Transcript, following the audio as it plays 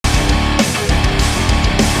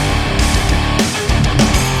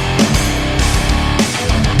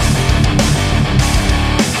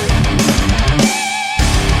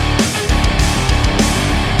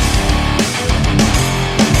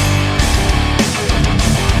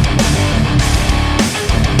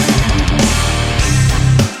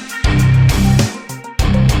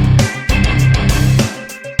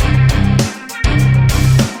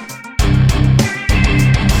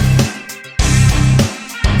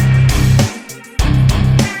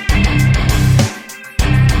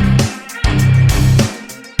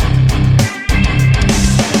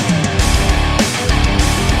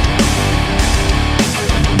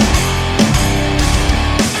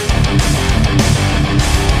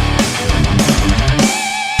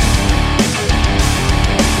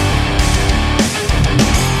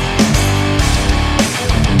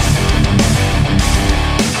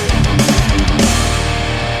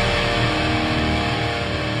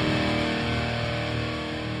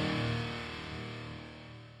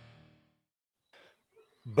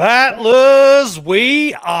Battlers,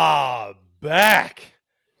 we are back.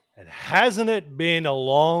 And hasn't it been a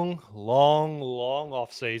long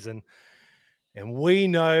off season? And we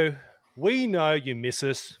know you miss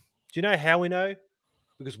us. Do you know how we know?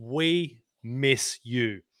 Because we miss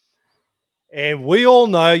you. And we all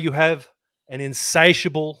know you have an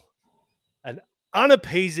insatiable, an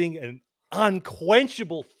unappeasing, and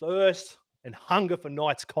unquenchable thirst and hunger for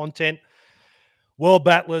Knights content. Well,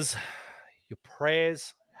 Battlers, your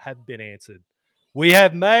prayers have been answered. We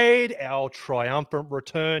have made our triumphant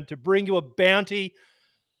return to bring you a bounty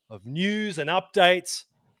of news and updates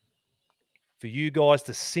for you guys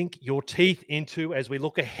to sink your teeth into as we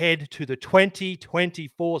look ahead to the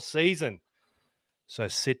 2024 season. So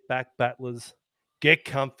sit back, Battlers, get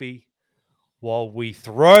comfy while we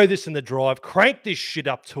throw this in the drive, crank this shit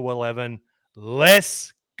up to 11.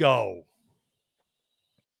 Let's go.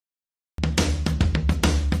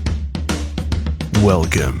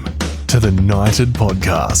 Welcome to the Knighted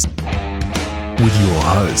Podcast with your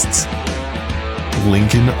hosts,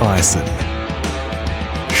 Lincoln Ison,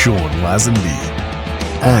 Sean Lazenby,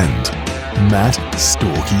 and Matt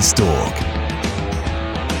Storky Stork.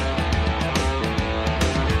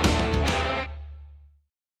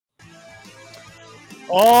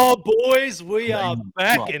 Oh, boys, we are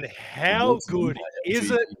back, and how good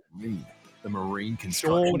is it? The Marine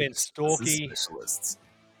Sean and Storky. Specialists.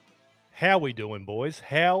 How we doing, boys?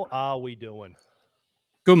 How are we doing?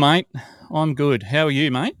 Good, mate. I'm good. How are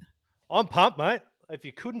you, mate? I'm pumped, mate. If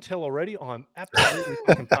you couldn't tell already, I'm absolutely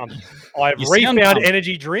fucking pumped. I've You sound refound pumped.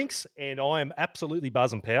 energy drinks, and I am absolutely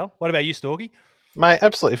buzzing, pal. What about you, Storky? Mate,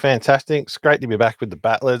 absolutely fantastic. It's great to be back with the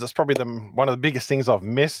Battlers. It's probably one of the biggest things I've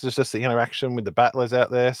missed is just the interaction with the Battlers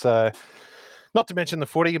out there. So, not to mention the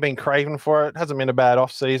footy, you've been craving for it. Hasn't been a bad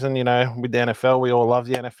off season, with the NFL. We all love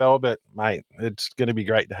the NFL, but mate, it's going to be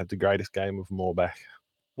great to have the greatest game of them all back.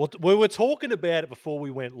 Well, we were talking about it before we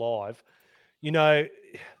went live. It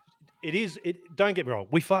is. Don't get me wrong.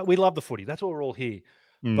 We love the footy. That's why we're all here.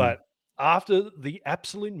 But after the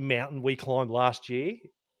absolute mountain we climbed last year,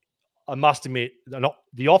 I must admit,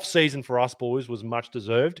 the off season for us boys was much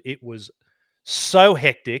deserved. It was so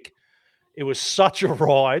hectic. It was such a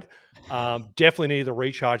ride. Definitely need to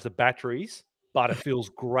recharge the batteries, but it feels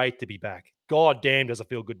great to be back. God damn, does it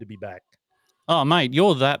feel good to be back. Oh, mate,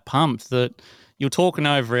 you're that pumped that you're talking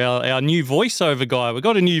over our new voiceover guy. We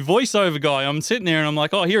got a new voiceover guy. I'm sitting there and I'm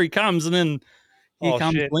like, oh, here he comes. And then here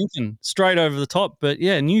comes shit. Lincoln straight over the top. But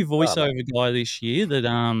yeah, new voiceover guy this year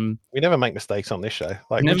that we never make mistakes on this show.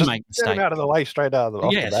 Like never we just make get mistakes. them out of the way straight out of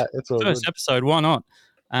the bat. It's all first good. episode. Why not?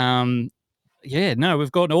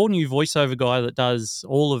 We've got an all new voiceover guy that does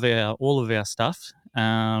all of our stuff.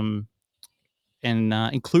 And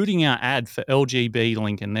including our ad for LGB,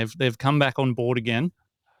 Lincoln. They've come back on board again.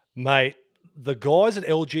 Mate, the guys at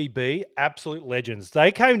LGB, absolute legends.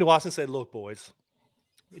 They came to us and said, look, boys,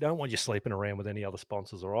 we don't want you sleeping around with any other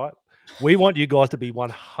sponsors, all right? We want you guys to be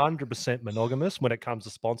 100% monogamous when it comes to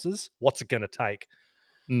sponsors. What's it going to take?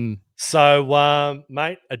 So,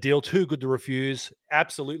 mate, a deal too good to refuse.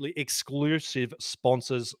 Absolutely exclusive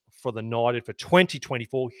sponsors for the Knighted for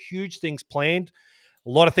 2024. Huge things planned. A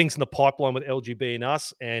lot of things in the pipeline with LGB and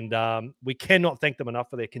us, and we cannot thank them enough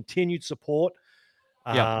for their continued support.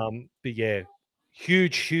 But yeah,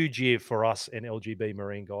 huge year for us and LGB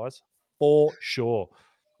Marine, guys, for sure.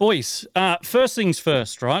 Boys, first things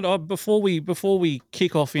first, right? Before we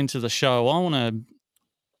kick off into the show, I want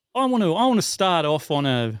to start off on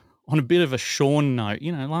a bit of a Sean note.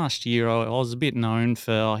 Last year I was a bit known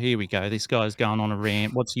for, here we go, this guy's going on a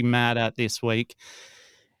rant. What's he mad at this week?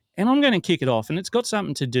 And I'm going to kick it off, and it's got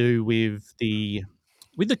something to do with the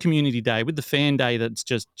community day, with the fan day that's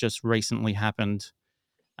just recently happened.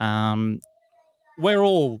 We're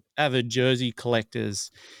all avid jersey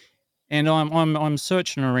collectors, and I'm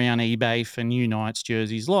searching around eBay for new Knights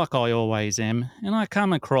jerseys, like I always am, and I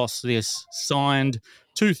come across this signed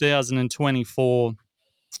 2024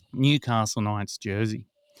 Newcastle Knights jersey.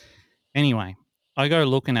 Anyway, I go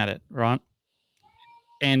looking at it, right?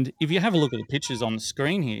 And if you have a look at the pictures on the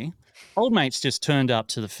screen here, old mate's just turned up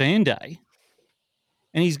to the fan day,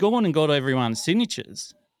 and he's gone and got everyone's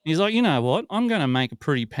signatures. He's like, you know what? I'm going to make a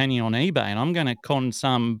pretty penny on eBay, and I'm going to con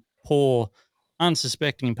some poor,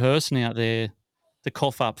 unsuspecting person out there to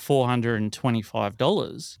cough up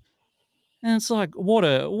 $425. And it's like, what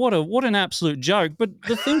an absolute joke. But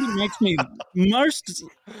the thing that makes me most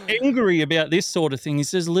angry about this sort of thing is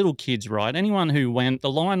there's little kids, right? Anyone who went, the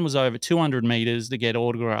line was over 200 meters to get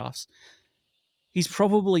autographs. He's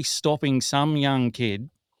probably stopping some young kid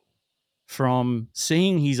from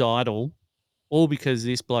seeing his idol, all because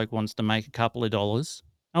this bloke wants to make a couple of dollars.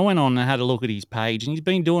 I went on and had a look at his page, and he's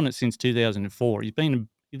been doing it since 2004. He's been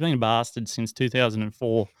a bastard since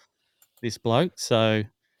 2004. This bloke, so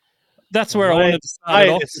that's where I wanted to start it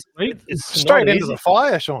off this week. It's Straight not into easy. the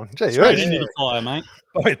fire, Sean. Gee, Straight whiz. into the fire, mate.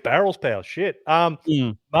 Both barrels power shit.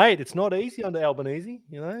 Mm. Mate, it's not easy under Albanese.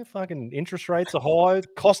 You know, fucking interest rates are high,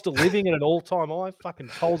 cost of living at an all-time high. Fucking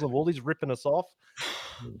Coles and Woolies ripping us off.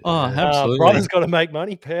 Oh, absolutely. Brother's got to make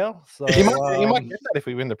money, pal. So You might get that if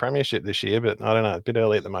we win the premiership this year, but I don't know. A bit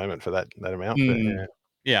early at the moment for that amount. But,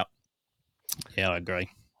 Yeah, I agree.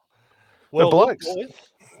 well, look, blokes. boys,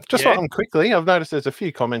 Just on quickly, I've noticed there's a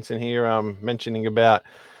few comments in here mentioning about,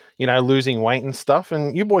 losing weight and stuff,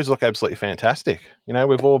 and you boys look absolutely fantastic.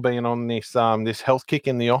 We've all been on this this health kick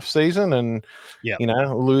in the off season, and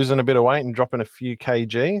losing a bit of weight and dropping a few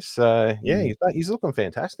kgs. So he's looking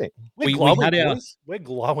fantastic. we're glowing, boys. We're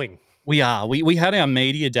glowing. We are. We had our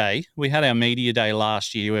media day. We had our media day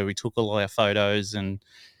last year where we took all our photos and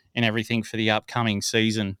everything for the upcoming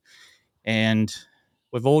season, and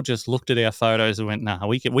we've all just looked at our photos and went, "Nah,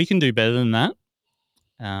 we can do better than that."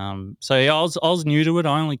 So I was new to it.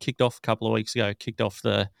 I only kicked off a couple of weeks ago. Kicked off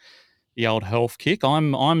the old health kick.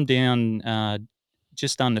 I'm down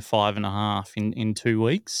just under 5.5 in 2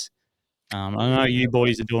 weeks. I know you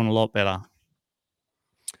boys are doing a lot better.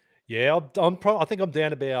 Yeah, I think I'm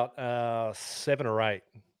down about 7 or 8.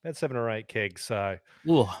 About 7 or 8 kegs. So,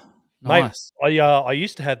 Ooh, nice. mate, I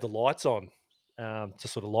used to have the lights on to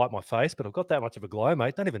sort of light my face, but I've got that much of a glow,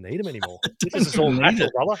 mate. Don't even need them anymore. This is all natural,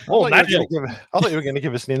 brother. All natural. I thought you were going to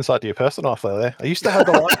give us an insight to your personal life there. I used to have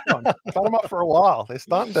the lights on. I've had them up for a while. They're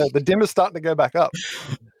the dimmer's starting to go back up.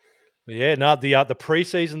 Yeah, no, the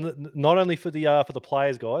preseason, not only for the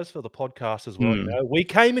players, guys, for the podcast as well. We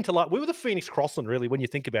came into we were the Phoenix Crossland, really, when you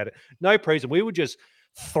think about it. No preseason, we were just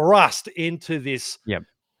thrust into this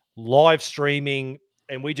live streaming,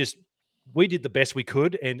 and we did the best we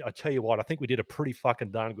could. And I tell you what, I think we did a pretty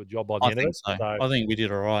fucking darn good job by the end of it. So. I think we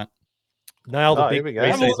did all right. Nailed the big. Here we go.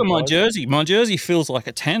 Have a look at my jersey. My jersey feels like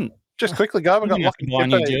a tent. Just quickly go. I can buy a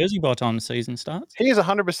new jersey by the time the season starts. He is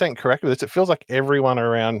 100% correct with this. It feels like everyone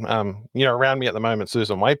around, around me at the moment is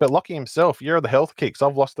losing weight. But Lockie himself, you're the health kicks.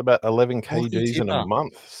 I've lost about 11 kgs in a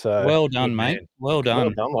month. So well done, mate. Well done. Well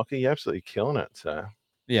done, Lockie. You're absolutely killing it. So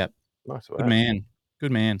yeah, nice work. Good man.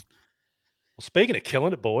 Good man. Well, speaking of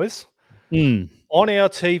killing it, boys, on our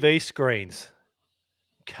TV screens,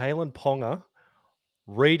 Kalen Ponga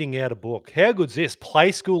reading out a book. How good's this?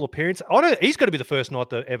 Play school appearance. He's got to be the first night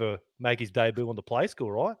to ever make his debut on the play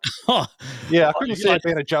school, right? Yeah, I couldn't see it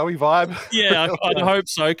being a Joey vibe. Yeah, I'd hope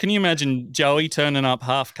so. Can you imagine Joey turning up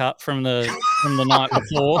half cut from the night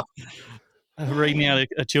before, reading out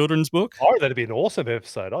a children's book? Oh, that'd be an awesome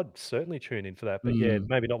episode. I'd certainly tune in for that. But yeah,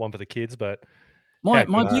 maybe not one for the kids. But my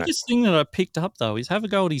biggest thing that I picked up though is have a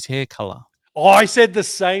go at his hair color. Oh, I said the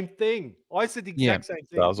same thing. I said the exact same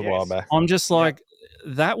thing. That was a while back. I'm just like,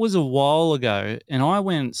 that was a while ago, and I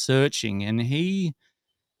went searching, and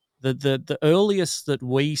the earliest that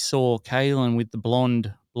we saw Kalen with the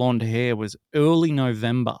blonde hair was early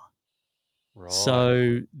November. Right.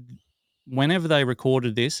 So whenever they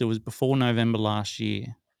recorded this, it was before November last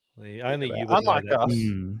year. Only you would unlike know us,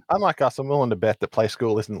 that. Unlike us, I'm willing to bet that Play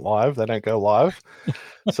School isn't live. They don't go live.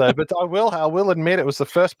 So, but I will admit it was the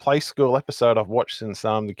first Play School episode I've watched since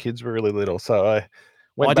the kids were really little. So I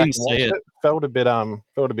went back and watched it. Felt a bit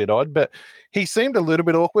odd, but he seemed a little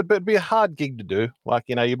bit awkward. But it'd be a hard gig to do. Like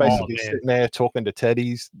you're basically sitting there talking to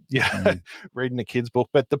teddies, reading a kid's book.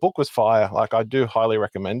 But the book was fire. Like I do highly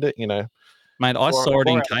recommend it. Mate, I saw it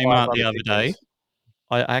in Kmart the other day.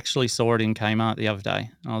 I actually saw it in Kmart the other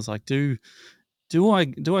day. I was like, do I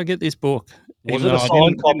get this book? Was it a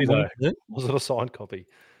signed copy though? Was it a signed copy?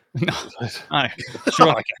 No. Should I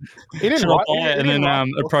buy it and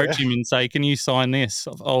then approach him and say, "Can you sign this?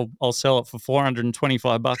 I'll sell it for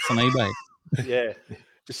 $425 on eBay." Yeah,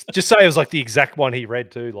 just say it was like the exact one he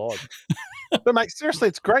read too live. But mate, seriously,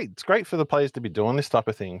 it's great. It's great for the players to be doing this type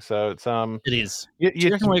of thing. So it's it is. Do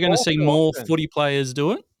you reckon we're going to see more footy players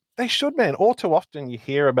do it? They should, man. All too often you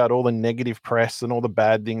hear about all the negative press and all the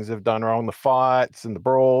bad things they've done wrong, the fights and the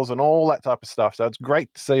brawls and all that type of stuff. So it's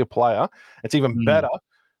great to see a player. It's even better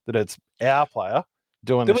that it's our player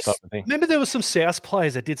doing this type of thing. Remember there was some South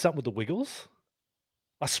players that did something with the Wiggles?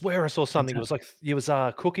 I swear I saw something. It was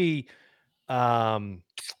Cookie,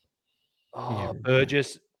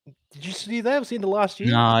 Burgess. Did you see that? Was the end of last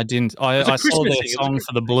year? No, I didn't. I saw their song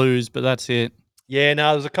for the Blues, but that's it. Yeah,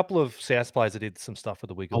 no, there's a couple of South players that did some stuff with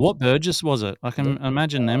the Wiggles. Oh, what Burgess was it? I can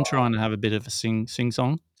imagine them trying to have a bit of a sing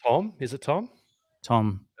song. Tom? Is it Tom?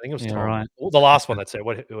 Tom. I think it was Yeah, Tom. right. Well, the last one that said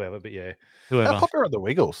whoever, but yeah. How Whoever. popular are the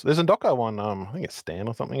Wiggles? There's a doco on, I think it's Stan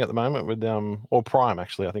or something at the moment with or Prime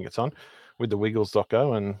actually, I think it's on with the Wiggles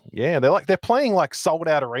doco, and yeah, they're playing like sold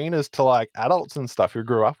out arenas to like adults and stuff who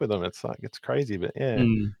grew up with them. It's like it's crazy, but yeah,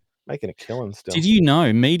 Mm. making a killing still. Did you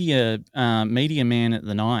know media man at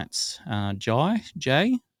the Knights,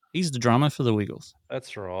 Jay? He's the drummer for the Wiggles.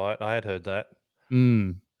 That's right. I had heard that.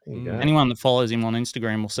 Mm. There you go. Anyone that follows him on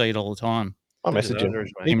Instagram will see it all the time. I message him.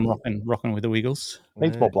 Owners, mate. Him rocking with the Wiggles.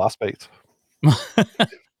 Needs more blast beats.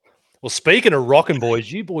 Well, speaking of rocking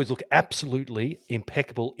boys, you boys look absolutely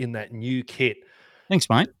impeccable in that new kit. Thanks,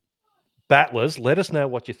 mate. Battlers, let us know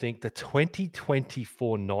what you think. The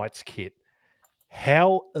 2024 Knights kit.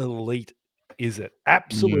 How elite is it?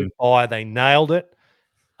 Absolute buy. They nailed it.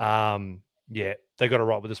 Yeah, they got it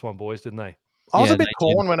right with this one, boys, didn't they? I was Yeah, a bit they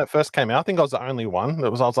did. torn when it first came out. I think I was the only one that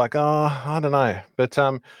was. I was like, oh, I don't know. But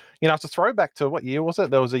it's a throwback to what year was it?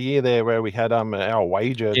 There was a year there where we had our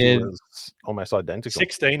away jersey Yeah. was almost identical.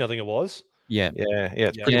 16, I think it was. Yeah. Yeah,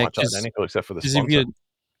 it's Yeah. pretty Yeah, much 'cause- identical except for the Because sponsor.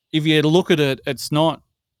 if you look at it, it's not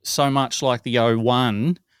so much like the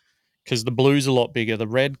 01 because the blue's a lot bigger. The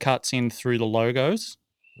red cuts in through the logos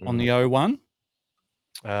on the 01.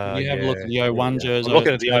 If you have a look at the 01 jersey, I'm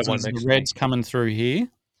looking at the 01 jerseys, next the to me. red's coming through here.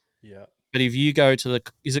 Yeah. But if you go to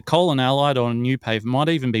is it Colin Allied or New Pave? Might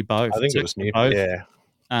even be both. I think It's it was actually new. both. Yeah.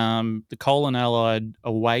 The Colin Allied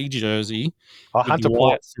away jersey, Oh, with Hunter the white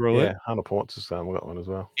Port. through Yeah, it, Hunter Port's has got one as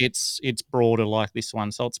well. it's broader like this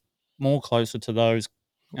one, so it's more closer to those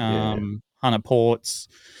Yeah. Hunter Ports,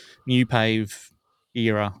 New Pave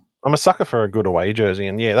era. I'm a sucker for a good away jersey,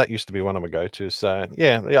 and yeah, that used to be one of my go-tos. So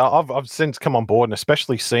yeah, I've since come on board, and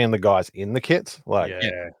especially seeing the guys in the kits, like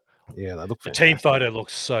yeah, they look The fantastic. team photo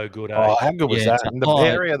looks so good. Oh, Eh? how good was Yeah, that? And the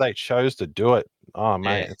area they chose to do it. Oh,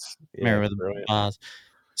 mate, it's Mirror with the brilliant. bars.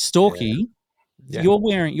 Storky, Yeah. you're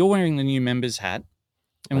wearing the new members hat,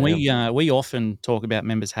 and I we often talk about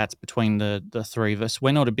members hats between the three of us.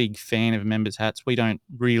 We're not a big fan of members hats. We don't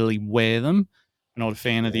really wear them. We're not a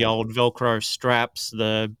fan of the old Velcro straps,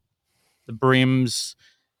 the brims.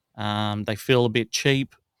 They feel a bit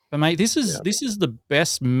cheap. But mate, this is the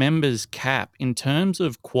best members cap in terms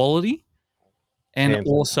of quality and Hands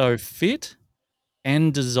down. also fit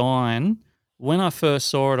and design. When I first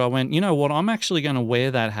saw it, I went, you know what? I'm actually going to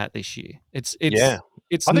wear that hat this year. It's I think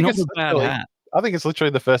not it's a bad literally- hat. I think it's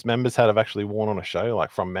literally the first members hat I've actually worn on a show, like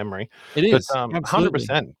from memory. It is. But Absolutely.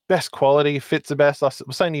 100% best quality, fits the best. I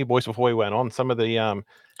was saying to you boys before we went on, some of the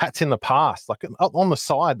hats in the past, like on the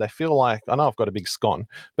side, they feel like, I know I've got a big scone,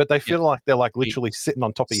 but they feel like they're like literally sitting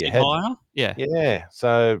on top of your Sit head. higher? Yeah. Yeah.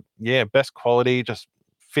 So yeah, best quality, just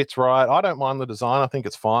fits right. I don't mind the design. I think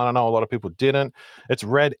it's fine. I know a lot of people didn't. It's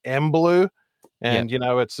red and blue. And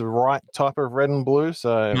it's the right type of red and blue.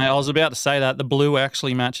 So Mate, I was about to say that the blue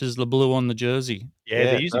actually matches the blue on the jersey.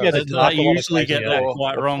 Yeah, they usually it get does. the dark They one usually get occasionally. that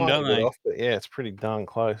quite It's wrong, quite don't a bit they? off, but yeah, it's pretty darn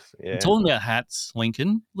close. Yeah. Talking about hats,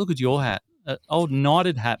 Lincoln, look at your hat. Old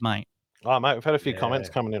Knighted hat, mate. Oh, mate, we've had a few comments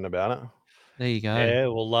Yeah. coming in about it. There you go. Yeah,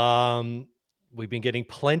 well, we've been getting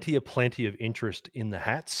plenty of interest in the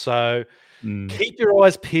hats. So keep your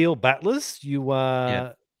eyes peeled, battlers. You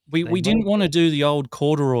We they didn't might- want to do the old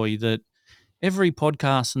corduroy that every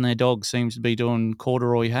podcast and their dog seems to be doing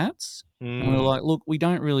corduroy hats. And we were like, look, we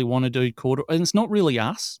don't really want to do corduroy. And it's not really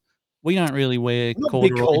us. We don't really wear not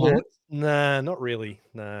big corduroy corduroy. hats. Nah, not really.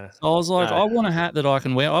 Nah. So I was like, No. I want a hat that I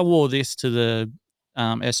can wear. I wore this to the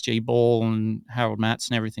SG Ball and Harold Matts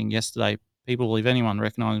and everything yesterday. People, if anyone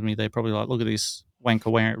recognised me, they're probably like, look at this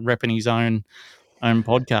wanker repping his own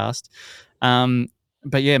podcast.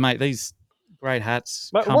 But yeah, mate, these great hats.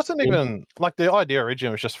 But it wasn't even like the idea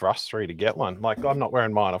originally was just for us three to get one. Like I'm not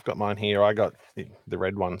wearing mine. I've got mine here. I got the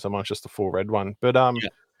red one, so mine's just the full red one. But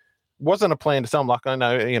wasn't a plan to sell them. Like I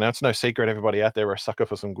know, it's no secret everybody out there are a sucker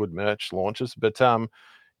for some good merch launches. But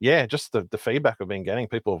yeah, just the feedback I've been getting,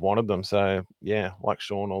 people have wanted them. So yeah, like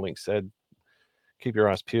Sean or Link said, keep your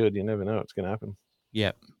eyes peeled. You never know what's going to happen.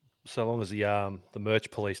 Yeah. So long as the merch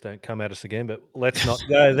police don't come at us again, but let's not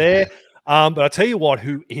go there. But I tell you what,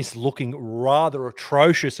 who is looking rather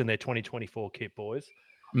atrocious in their 2024 kit, boys.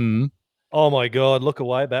 Oh my God, look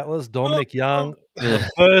away, battlers. Dominic Young, the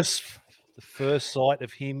first sight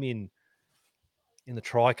of him in the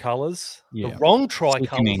tricolours, the wrong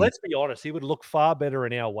tricolours. Let's be honest, he would look far better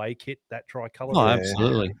in our away kit. That tricolour. Oh,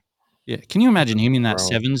 absolutely. Yeah. Can you imagine him in that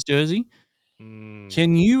Sevens jersey?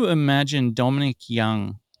 Can you imagine Dominic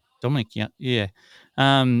Young? Yeah.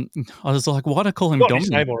 I was like, why do I call him Got Dominic?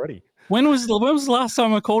 his name already. When was the last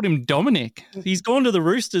time I called him Dominic? He's gone to the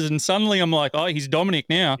Roosters, and suddenly I'm like, oh, he's Dominic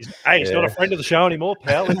now. He's not a friend of the show anymore,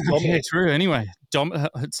 pal. It's Yeah, Dominic. true. Anyway,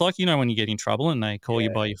 it's like when you get in trouble and they call you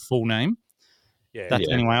by your full name. Yeah.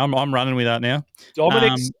 Anyway, I'm running with that now.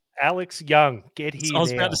 Dominic's Alex Young. Get here. I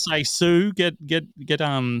was about to say, Sue, get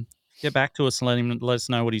back to us and let us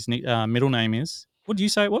know what his middle name is. What did you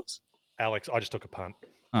say it was? Alex. I just took a punt.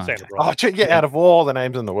 Oh, Sounded okay. right. Out of all the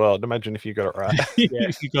names in the world, imagine if you got it right.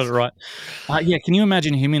 If you got it right. Can you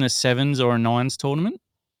imagine him in a sevens or a nines tournament?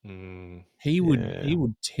 He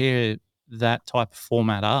would tear that type of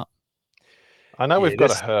format up. I know we've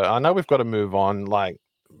got to move on.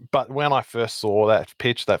 But when I first saw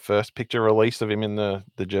that first picture release of him in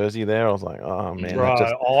the jersey there, I was like, oh man.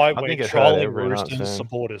 I went trolling Roosters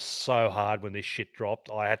supporters so hard when this shit dropped.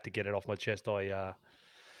 I had to get it off my chest.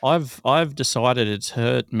 I've decided it's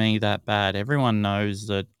hurt me that bad. Everyone knows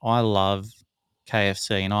that I love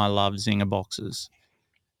KFC and I love Zinger boxes.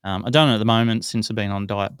 I don't at the moment since I've been on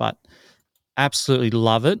diet, but absolutely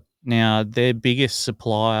love it. Now, their biggest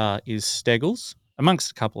supplier is Steggles, amongst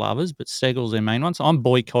a couple others, but Steggles their main one. So I'm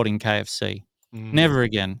boycotting KFC. Never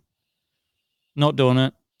again. Not doing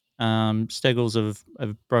it. Steggles have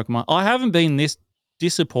broken my... I haven't been this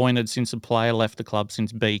disappointed since a player left the club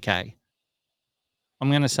since BK. I'm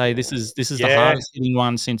going to say this is the hardest hitting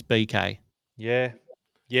one since BK. Yeah.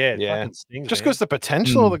 Stings, just because the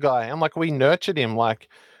potential of the guy, and we nurtured him.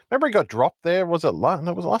 Remember he got dropped there? Was it last? No,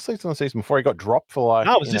 it was last season or the season before he got dropped for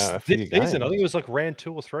No, it was this season. I think it was round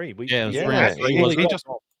 2 or 3.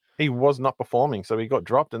 He was not performing, so he got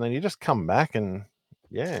dropped, and then he just come back and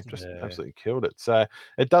absolutely killed it. So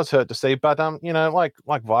it does hurt to see, but like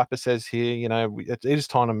Viper says here, it is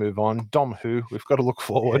time to move on. Dom who we've got to look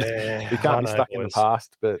forward. We can't be stuck in the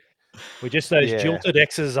past, but we're just those jilted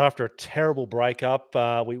exes after a terrible breakup.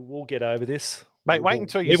 We will get over this, mate. Wait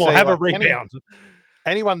until you we will have a rebound.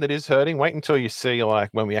 Anyone that is hurting, wait until you see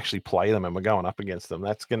when we actually play them and we're going up against them.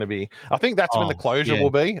 That's going to be. I think that's when the closure will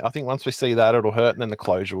be. I think once we see that, it'll hurt, and then the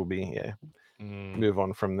closure will be move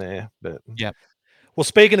on from there. But Well,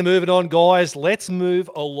 speaking of moving on, guys, let's move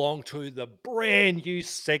along to the brand new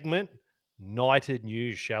segment, Knighted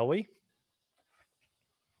News, shall we?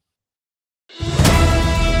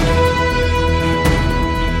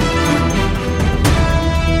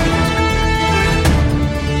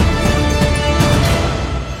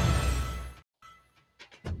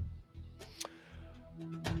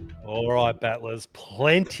 All right, battlers,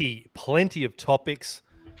 plenty of topics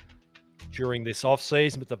during this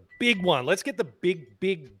off-season, but the big one, let's get the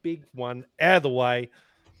big one out of the way.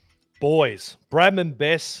 Boys, Bradman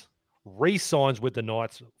Best re-signs with the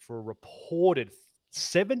Knights for a reported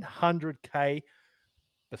 $700K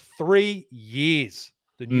for 3 years.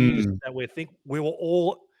 The news that we were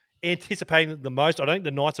all anticipating the most. I don't think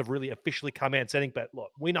the Knights have really officially come out and saying, but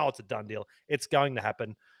look, we know it's a done deal. It's going to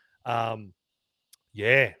happen.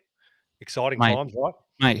 Exciting times, right?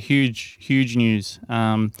 Mate, huge news.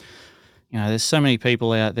 There's so many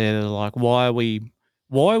people out there that are like, why are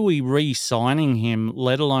we re-signing him,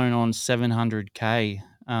 let alone on $700K?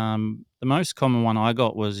 The most common one I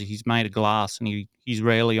got was he's made of glass and he's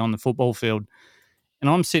rarely on the football field. And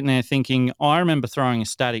I'm sitting there thinking, I remember throwing a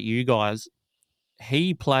stat at you guys.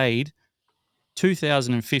 He played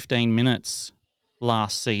 2,015 minutes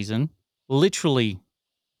last season, literally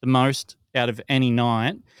the most out of any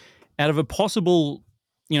night. Out of a possible,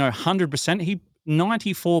 100%,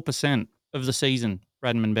 94% of the season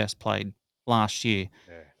Bradman Best played last year.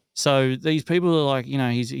 Yeah. So these people are like,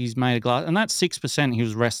 he's made of glass, and that's 6%. He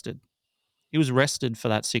was rested. He was rested for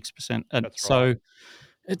that 6%. That's so right.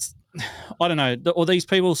 it's, I don't know, or these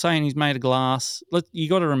people saying he's made of glass. You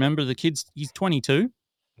got to remember the kid's, he's 22.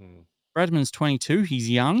 Bradman's 22. He's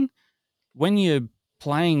young. When you're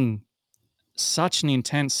playing such an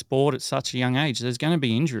intense sport at such a young age, there's going to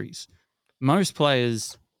be injuries. Most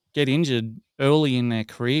players get injured early in their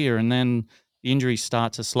career, and then the injuries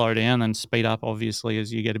start to slow down and speed up, obviously,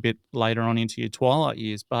 as you get a bit later on into your twilight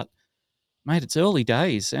years. But, mate, it's early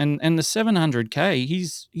days. And the $700K,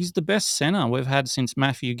 he's the best centre we've had since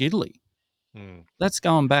Matthew Gidley. That's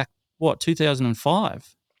going back,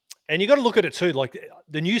 2005? And you got to look at it too, like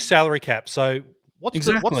the new salary cap. So what's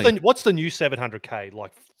the new $700K?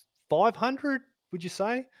 Like 500, would you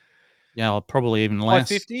say? Yeah, probably even less.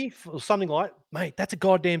 550 or something like, mate, that's a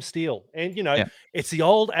goddamn steal. And, it's the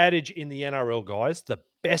old adage in the NRL, guys, the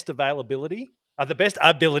best ability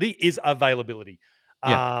is availability.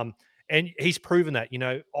 Yeah. And he's proven that.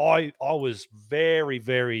 I was very,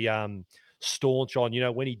 very staunch on,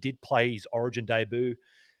 when he did play his Origin debut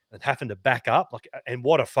and having to back up, and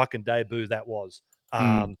what a fucking debut that was.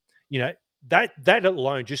 that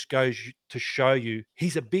alone just goes to show you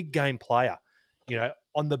he's a big game player.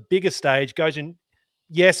 On the bigger stage, goes in.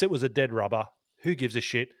 Yes, it was a dead rubber. Who gives a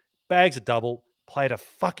shit? Bags a double. Played a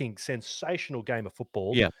fucking sensational game of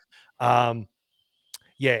football. Yeah.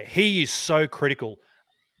 He is so critical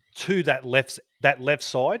to that left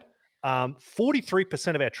side.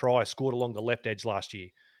 43% of our tries scored along the left edge last year,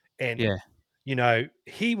 and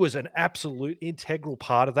he was an absolute integral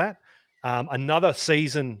part of that. Another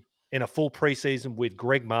season in a full preseason with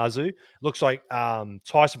Greg Marzhew. Looks like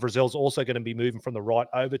Tyson Frizzell's also going to be moving from the right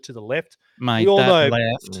over to the left. Mate, We all know.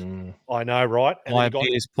 left. I know, right? And then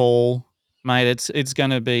Piers Paul, mate. It's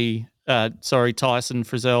going to be. Tyson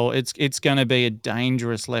Frizzell. It's going to be a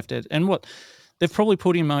dangerous left edge. And what they've probably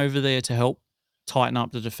put him over there to help tighten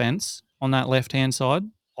up the defense on that left hand side.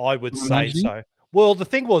 I would say so. Well, the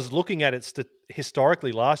thing was, looking at it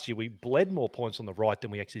historically last year, we bled more points on the right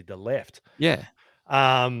than we actually did the left. Yeah.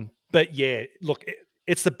 But yeah, look,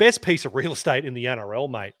 it's the best piece of real estate in the NRL,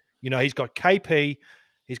 mate. He's got KP.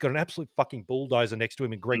 He's got an absolute fucking bulldozer next to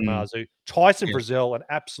him in Greg Marzhew. Tyson Frizzell, an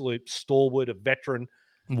absolute stalwart, a veteran.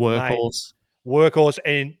 Workhorse.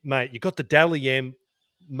 And, mate, you got the Dally M,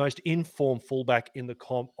 most informed fullback in the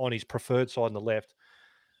comp on his preferred side on the left.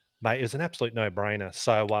 Mate, it was an absolute no-brainer.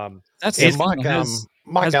 So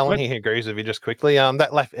Mike Allen here agrees with you just quickly.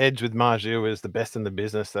 That left edge with Marzhew is the best in the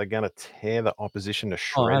business. They're going to tear the opposition to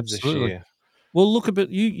shreds this year. Well, look a bit.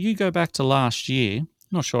 You go back to last year.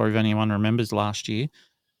 Not sure if anyone remembers last year.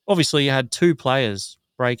 Obviously, you had 2 players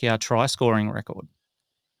break our try-scoring record.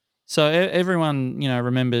 So everyone,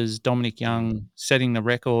 remembers Dominic Young setting the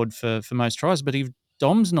record for most tries. But if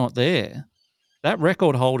Dom's not there, that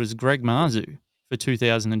record holder is Greg Marzhew for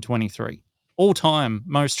 2023. All-time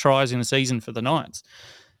most tries in a season for the Knights.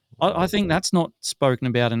 I think that's not spoken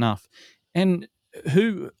about enough. And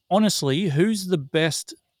who's the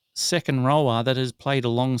best second rower that has played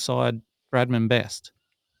alongside Bradman Best?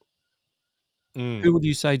 Who would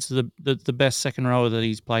you say is the best second rower that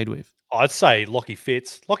he's played with? I'd say Lockie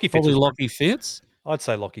Fitz. Probably Lockie Fitz. I'd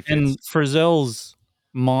say Lockie Fitz. And Frizzell's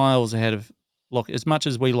miles ahead of Lockie. As much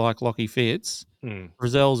as we like Lockie Fitz,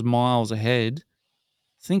 Frizzell's miles ahead.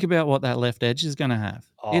 Think about what that left edge is going to have.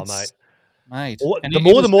 Mate.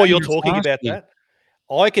 The more you're talking about that,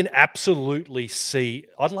 I can absolutely see.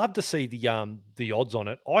 I'd love to see the odds on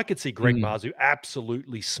it. I could see Greg Marzhew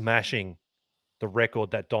absolutely smashing the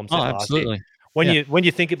record that Dom set last year. When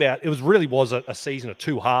you think about it, was a season of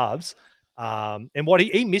 2 halves. And what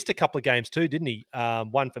he missed a couple of games too, didn't he?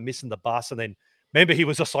 One for missing the bus, and then remember he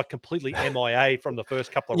was just like completely MIA from the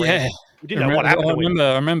first couple of rounds. We didn't know what happened to him.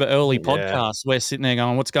 I remember early podcasts. We're sitting there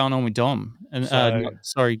going, "What's going on with Dom?" And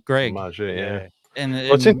Greg. Marzhew,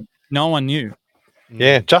 and no one knew.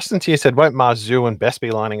 Yeah, Justin Tier said, "Won't Marzhew and Best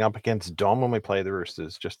be lining up against Dom when we play the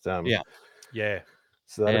Roosters?" Just So that'd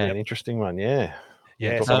be an interesting one.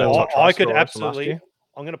 So I could absolutely.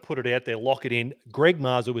 I'm going to put it out there, lock it in. Greg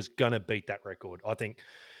Marzhew is going to beat that record. I think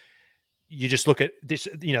you just look at this,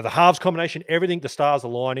 the halves combination, everything, the stars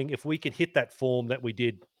aligning. If we can hit that form that we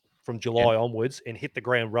did from July onwards and hit the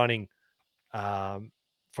ground running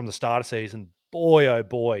from the start of season, boy, oh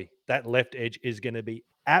boy, that left edge is going to be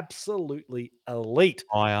absolutely elite.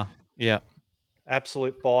 Fire. Yeah.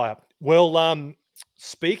 Absolute fire. Well,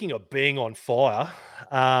 speaking of being on fire,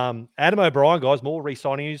 Adam O'Brien, guys, more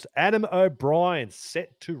re-signing news. Adam O'Brien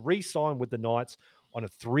set to re-sign with the Knights on a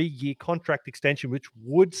 3-year contract extension, which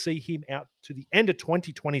would see him out to the end of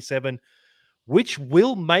 2027, which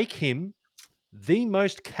will make him the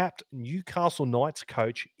most capped Newcastle Knights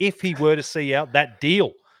coach if he were to see out that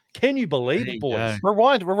deal. Can you believe it, boys?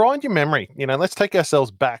 Rewind your memory. Let's take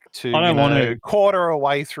ourselves back to quarter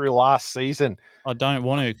away through last season. I don't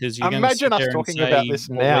want to, because you're imagine us talking about this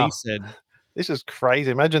now. This is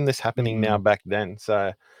crazy. Imagine this happening now back then.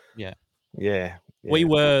 So yeah. We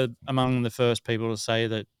were among the first people to say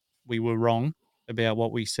that we were wrong about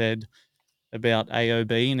what we said about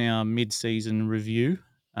AOB in our mid-season review.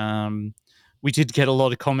 We did get a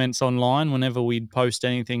lot of comments online whenever we'd post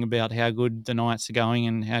anything about how good the Knights are going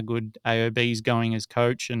and how good AOB is going as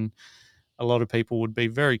coach. And a lot of people would be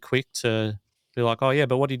very quick to be like, "Oh yeah,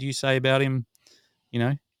 but what did you say about him?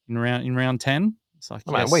 In round 10?" It's like,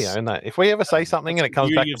 we own that. If we ever say something and it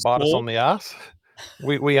comes back to bite us on the ass,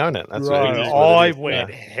 we own it. That's right.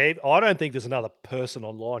 I don't think there's another person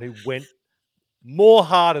online who went more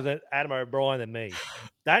harder than Adam O'Brien than me.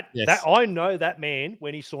 That I know that man,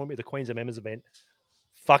 when he saw me at the Queens of Members event,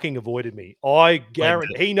 fucking avoided me. I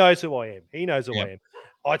guarantee he knows who I am. He knows who I am.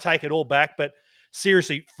 I take it all back. But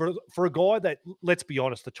seriously, for a guy that, let's be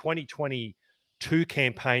honest, the 2020 2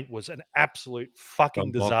 campaign was an absolute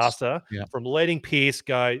fucking Dog box. disaster. Yeah. From letting Pierce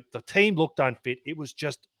go, the team looked unfit. It was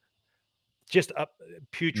just a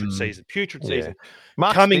putrid season. Putrid season.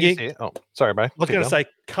 Mark Coming Spears in, here. Oh, sorry, bro. I was going to say,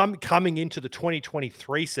 coming into the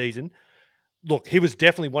 2023 season, look, he was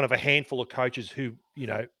definitely one of a handful of coaches who,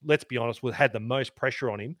 let's be honest, had the most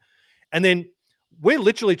pressure on him. And then we're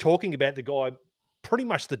literally talking about the guy pretty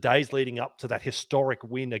much the days leading up to that historic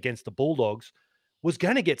win against the Bulldogs was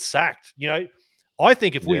going to get sacked. I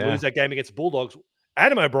think if we lose that game against the Bulldogs,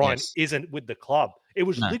 Adam O'Brien isn't with the club. It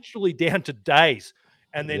was literally down to days.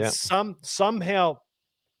 And then somehow,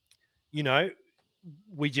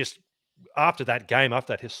 we just, after that game,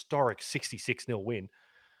 after that historic 66-0 win,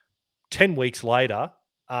 10 weeks later,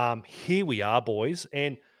 here we are, boys.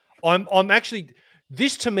 And I'm actually,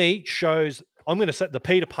 this to me shows, I'm going to say the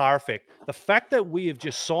Peter Parr effect. The fact that we have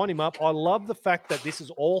just signed him up, I love the fact that this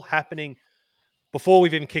is all happening before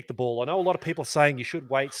we've even kicked the ball. I know a lot of people are saying you should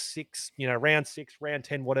wait round 6, round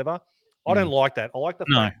 10, whatever. I don't like that. I like the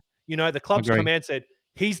fact, the club's come out and said,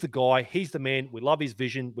 he's the guy, he's the man. We love his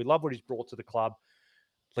vision. We love what he's brought to the club.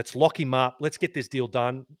 Let's lock him up. Let's get this deal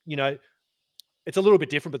done. It's a little bit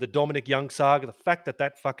different, but the Dominic Young saga, the fact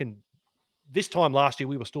that fucking this time last year,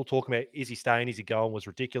 we were still talking about is he staying, is he going, was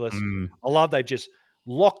ridiculous. I love they've just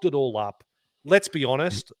locked it all up. Let's be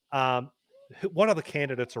honest. What other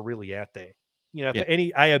candidates are really out there? For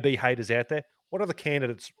any AOB haters out there, what other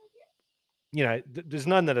candidates? There's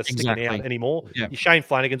none that are sticking out anymore. Yeah. Your Shane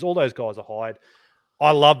Flanagan's, all those guys are hired.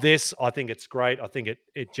 I love this. I think it's great. I think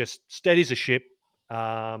it just steadies a ship.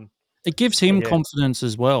 It gives him confidence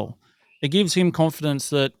as well. It gives him confidence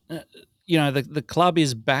that, the club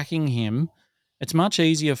is backing him. It's much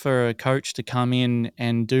easier for a coach to come in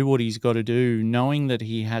and do what he's got to do, knowing that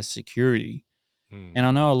he has security. And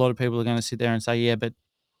I know a lot of people are going to sit there and say, yeah, but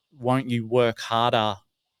won't you work harder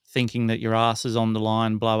thinking that your ass is on the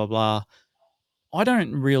line, blah, blah, blah. I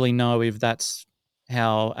don't really know if that's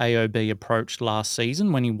how AOB approached last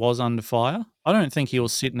season when he was under fire. I don't think he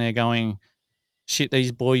was sitting there going, shit,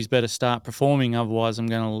 these boys better start performing, otherwise I'm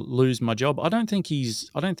going to lose my job. I don't think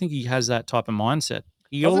he has that type of mindset.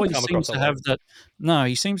 He always seems to have that. No,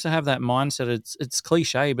 he seems to have that mindset. It's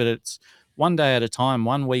cliche, but it's one day at a time,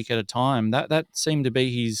 1 week at a time. That seemed to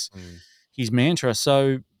be his mantra.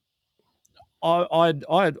 So I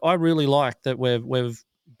really like that we've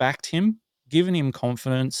backed him, given him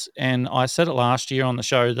confidence, and I said it last year on the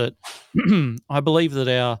show that I believe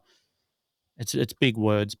that it's big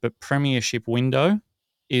words, but premiership window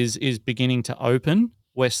is beginning to open.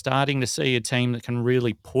 We're starting to see a team that can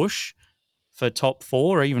really push for top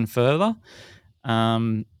 4 or even further.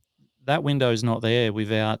 That window is not there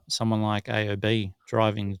without someone like AOB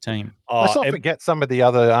driving the team. Let's not forget some of the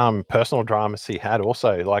other personal dramas he had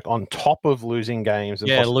also, like on top of losing games and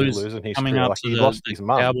possibly losing his coming career. up Like to he the lost his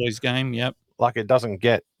mum. Cowboys game, yep. Like it doesn't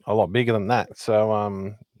get a lot bigger than that.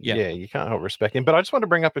 So, you can't help respect him. But I just want to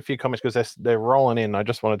bring up a few comments because they're rolling in. I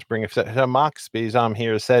just wanted to bring so Mark Spears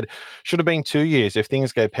here has said, should have been 2 years. If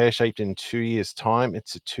things go pear-shaped in 2 years' time,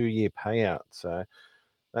 it's a 2-year payout. So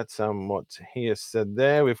that's what he has said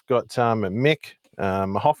there. We've got Mick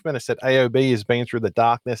Hoffman has said AOB has been through the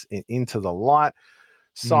darkness and into the light.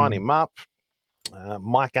 Sign him up.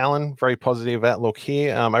 Mike Allen, very positive outlook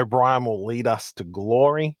here. O'Brien will lead us to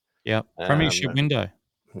glory. Yep. Premiership window.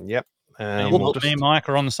 Me and Mike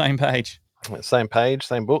are on the same page. Same page,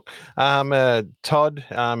 same book. Todd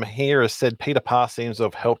here has said Peter Parr seems to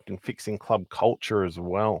have helped in fixing club culture as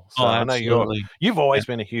well. So I know you've always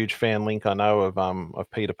been a huge fan, Link. I know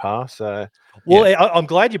of Peter Parr. So I'm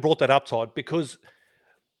glad you brought that up, Todd, because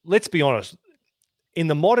let's be honest. In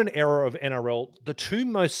the modern era of NRL, the 2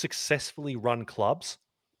 most successfully run clubs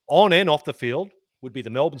on and off the field would be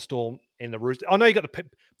the Melbourne Storm and the Roosters. I know you got the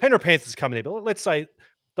Penrith Panthers coming in, but let's say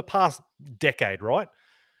the past decade, right?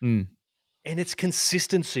 And it's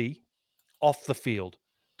consistency off the field,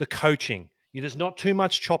 the coaching. There's not too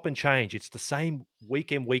much chop and change. It's the same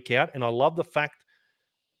week in, week out. And I love the fact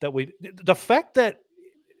that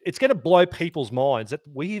it's going to blow people's minds that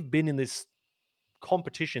we have been in this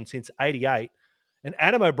competition since '88. And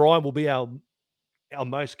Adam O'Brien will be our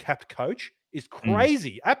most capped coach is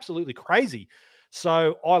crazy, absolutely crazy.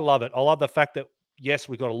 So I love it. I love the fact that, yes,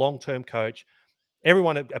 we've got a long-term coach.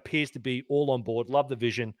 Everyone appears to be all on board, love the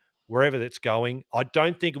vision, wherever that's going. I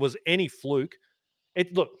don't think it was any fluke.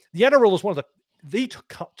 Look, the NRL is one of the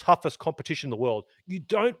toughest competition in the world. You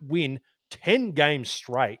don't win 10 games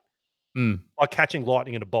straight by catching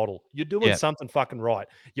lightning in a bottle. You're doing something fucking right.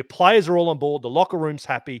 Your players are all on board. The locker room's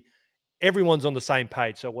happy. Everyone's on the same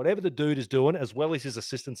page. So whatever the dude is doing, as well as his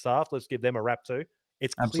assistant staff, let's give them a rap too.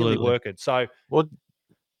 It's clearly working. So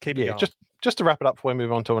keep it going. just to wrap it up before we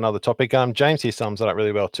move on to another topic, James here sums it up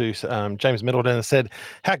really well too. James Middleton has said,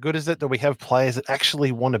 how good is it that we have players that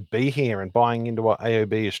actually want to be here and buying into what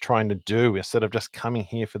AOB is trying to do instead of just coming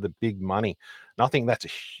here for the big money? And I think that's a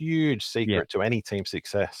huge secret to any team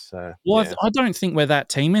success. Well, I don't think we're that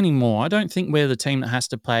team anymore. I don't think we're the team that has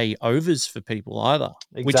to pay overs for people either.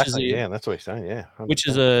 Exactly. That's what he's saying. Yeah. 100%. Which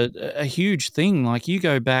is a huge thing. Like you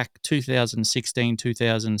go back 2016,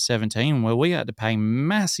 2017, where we had to pay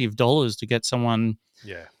massive dollars to get someone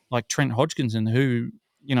like Trent Hodgkinson, who,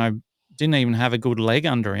 didn't even have a good leg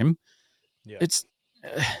under him. Yeah. It's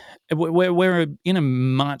we're in a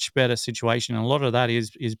much better situation. And a lot of that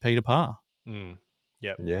is Peter Parr. Mm.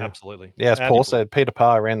 Yeah, absolutely. Yeah, as Paul said, Peter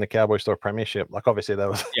Parr ran the Cowboys to a premiership. Like, obviously, there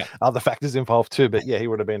was other factors involved too, but he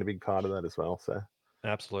would have been a big part of that as well. So,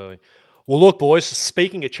 absolutely. Well, look, boys,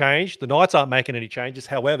 speaking of change, the Knights aren't making any changes.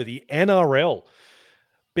 However, the NRL,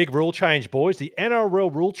 big rule change, boys. The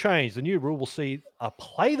NRL rule change. The new rule will see a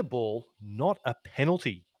play the ball, not a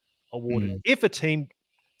penalty awarded if a team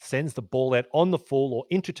sends the ball out on the full or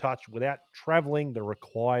into touch without traveling the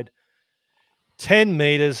required 10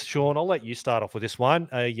 meters. Sean, I'll let you start off with this one.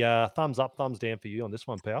 A thumbs up, thumbs down for you on this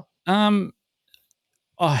one, pal. I'm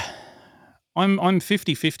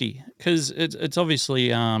 50-50 because it's obviously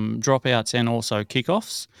dropouts and also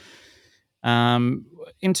kickoffs.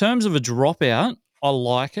 In terms of a dropout, I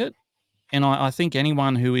like it. And I think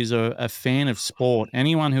anyone who is a fan of sport,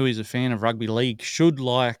 anyone who is a fan of rugby league should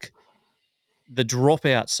like the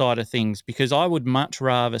dropout side of things, because I would much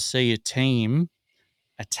rather see a team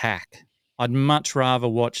attack. I'd much rather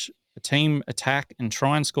watch a team attack and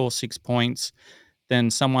try and score 6 points than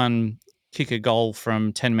someone kick a goal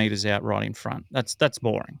from 10 meters out right in front. That's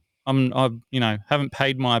boring. I haven't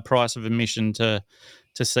paid my price of admission to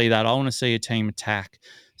see that. I want to see a team attack.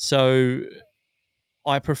 So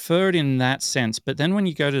I prefer it in that sense. But then when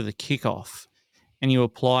you go to the kickoff and you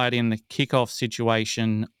apply it in the kickoff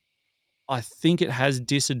situation, I think it has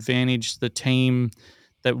disadvantaged the team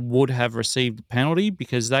that would have received the penalty,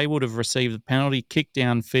 because they would have received the penalty, kicked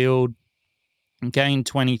downfield, gained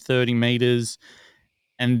 20, 30 meters,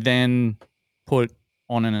 and then put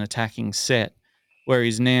on an attacking set.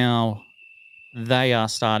 Whereas now they are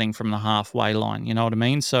starting from the halfway line. You know what I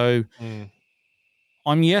mean? So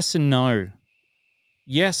I'm yes and no.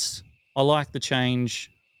 Yes, I like the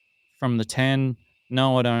change from the 10.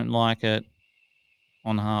 No, I don't like it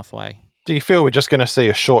on the halfway. Do you feel we're just going to see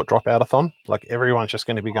a short dropout-a-thon? Like everyone's just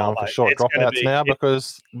going to be going for short dropouts now?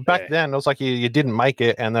 Because back then it was like you didn't make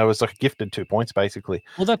it and there was like a gifted 2 points basically.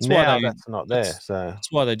 Well, that's now why that's not there.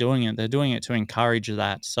 That's why they're doing it. They're doing it to encourage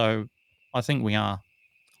that. So I think we are.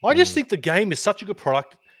 I just think the game is such a good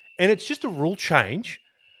product, and it's just a rule change.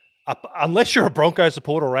 Unless you're a Broncos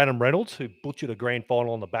supporter or Adam Reynolds, who butchered a grand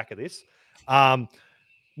final on the back of this,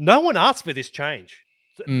 no one asked for this change.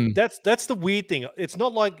 That's the weird thing. It's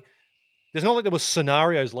not like there was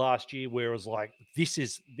scenarios last year where it was like, this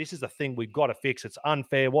is the thing we've got to fix. It's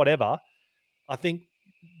unfair, whatever. I think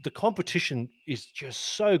the competition is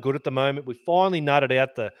just so good at the moment. We finally nutted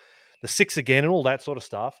out the 6 again and all that sort of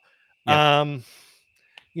stuff. Yeah.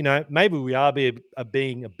 Maybe we are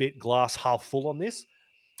being a bit glass half full on this.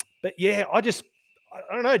 But yeah, I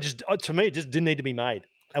don't know. Just to me, it just didn't need to be made.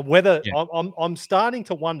 And whether I'm starting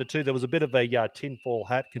to wonder too. There was a bit of a tinfoil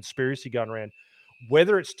hat conspiracy going around,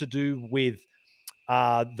 whether it's to do with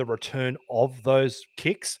the return of those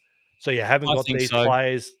kicks. So you haven't got these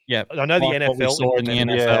players. Yeah, I know the NFL. Saw in the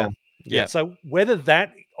NFL. Yeah. So whether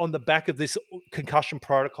that on the back of this concussion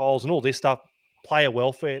protocols and all this stuff, player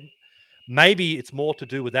welfare, maybe it's more to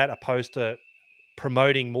do with that opposed to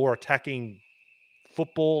promoting more attacking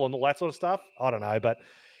football and all that sort of stuff. I don't know, but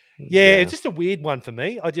it's just a weird one for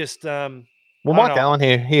me. I just Mike Allen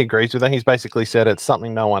here, he agrees with that. He's basically said it's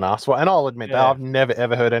something no one asked for, and I'll admit that I've never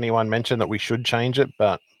ever heard anyone mention that we should change it.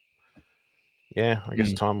 But I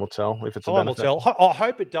guess time will tell if it's a benefit. Time will tell. I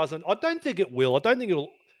hope it doesn't. I don't think it will. I don't think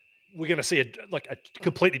we're going to see a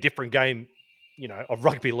completely different game, of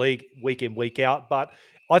rugby league week in, week out. But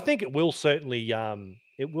I think it will certainly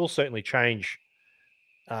change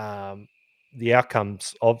the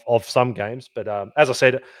outcomes of some games. But as I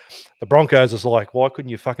said, the Broncos is like, why couldn't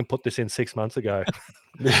you fucking put this in 6 months ago?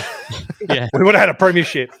 We would have had a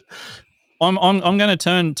premiership. I'm going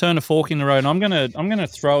to turn a fork in the road. And I'm going to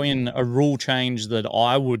throw in a rule change that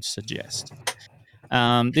I would suggest.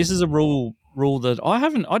 This is a rule that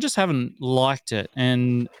I just haven't liked it,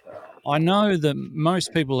 and I know that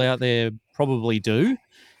most people out there probably do,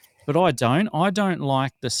 but I don't. I don't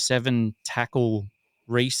like the 7 tackle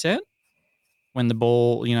reset when the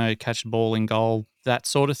ball, catch the ball in goal, that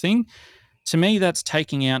sort of thing. To me, that's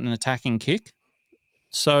taking out an attacking kick.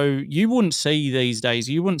 So you wouldn't see these days,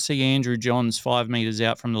 you wouldn't see Andrew Johns 5 metres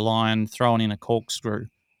out from the line throwing in a corkscrew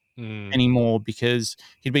anymore because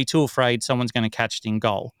he'd be too afraid someone's going to catch it in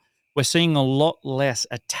goal. We're seeing a lot less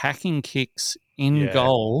attacking kicks in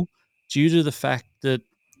goal due to the fact that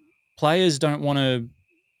players don't want to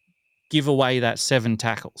give away that 7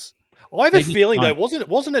 tackles. I have a feeling, though,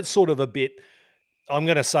 wasn't it sort of a bit, I'm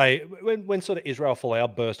going to say, when sort of Israel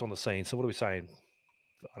Folau burst on the scene, so what are we saying?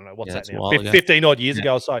 I don't know, what's that now? 15 odd years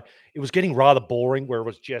ago or so. It was getting rather boring where it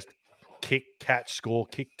was just kick, catch, score,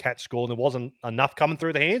 and there wasn't enough coming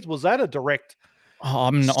through the hands. Was that a direct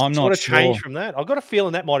I'm sort not of sure. change from that? I've got a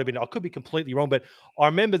feeling that might have been, I could be completely wrong, but I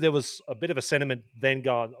remember there was a bit of a sentiment then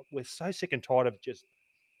going, we're so sick and tired of just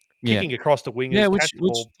kicking across the wingers. Yeah,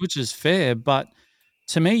 which is fair, but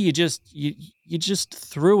to me, you just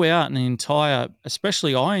threw out an entire.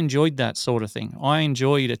 Especially, I enjoyed that sort of thing. I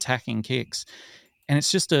enjoyed attacking kicks, and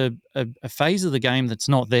it's just a phase of the game that's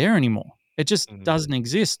not there anymore. It just doesn't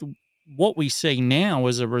exist. What we see now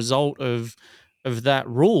as a result of that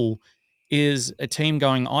rule is a team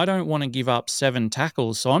going, I don't want to give up 7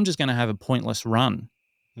 tackles, so I'm just going to have a pointless run.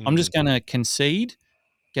 I'm just going to concede,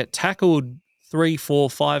 get tackled 3, 4,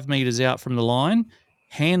 5 meters out from the line,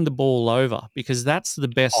 hand the ball over because that's the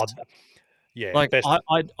best. Best.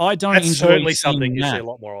 I don't that's enjoy certainly seeing something you that. see a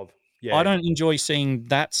lot more of. Yeah. I don't enjoy seeing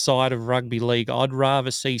that side of rugby league. I'd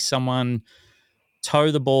rather see someone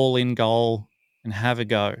toe the ball in goal and have a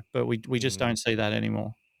go, but we just don't see that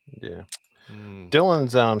anymore. Yeah.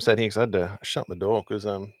 Dylan's said he had to shut the door because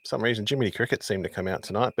some reason Jiminy Cricket seemed to come out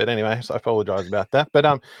tonight. But anyway, so I apologise about that.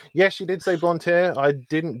 But yes, you did say blonde hair. I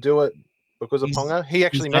didn't do it because of Ponga. He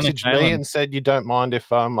actually messaged me and said, you don't mind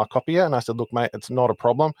if I copy you? And I said, look, mate, it's not a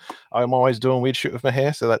problem. I'm always doing weird shit with my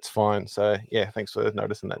hair, so that's fine. So, yeah, thanks for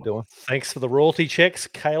noticing that, Dylan. Thanks for the royalty checks,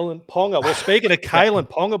 Kalyn Ponga. Well, speaking of Kalyn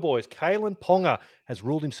Ponga, boys, Kalyn Ponga has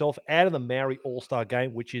ruled himself out of the Maori All-Star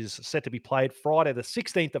game, which is set to be played Friday, the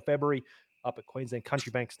 16th of February, up at Queensland Country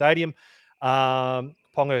Bank Stadium.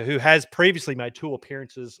 Ponga, who has previously made 2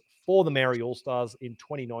 appearances for the Maori All-Stars in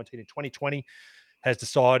 2019 and 2020, has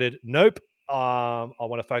decided, nope, I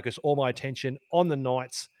want to focus all my attention on the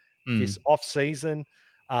Knights this off-season.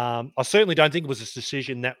 I certainly don't think it was a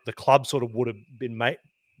decision that the club sort of would have been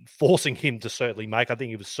forcing him to certainly make. I think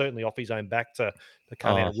he was certainly off his own back to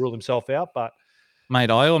come out and rule himself out. But mate,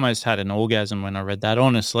 I almost had an orgasm when I read that,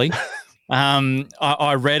 honestly.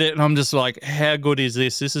 I read it and I'm just like, how good is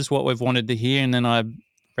this? This is what we've wanted to hear. And then I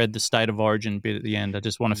read the State of Origin bit at the end. I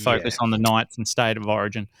just want to focus on the Knights and State of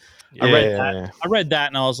Origin. Yeah. I read that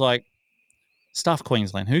and I was like, stuff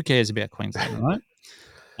Queensland. Who cares about Queensland, right?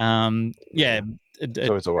 It's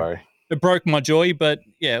always a worry. It broke my joy, but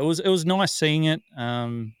yeah, it was nice seeing it.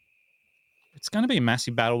 It's going to be a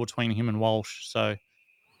massive battle between him and Walsh. So,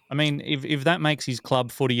 I mean, if that makes his club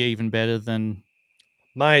footy even better, then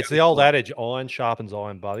mate, it's the old adage: iron sharpens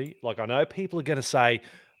iron, buddy. Like, I know people are going to say,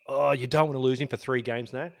 "Oh, you don't want to lose him for 3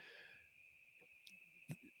 games now."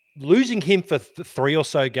 Losing him for 3 or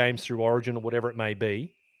so games through Origin or whatever it may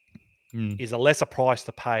be is a lesser price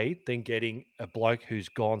to pay than getting a bloke who's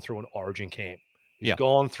gone through an Origin camp, who's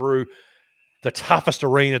gone through the toughest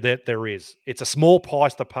arena that there is. It's a small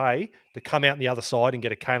price to pay to come out on the other side and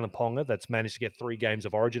get a Kalyn Ponga that's managed to get 3 games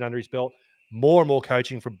of Origin under his belt. More and more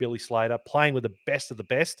coaching from Billy Slater, playing with the best of the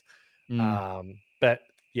best. But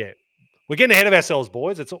yeah, we're getting ahead of ourselves,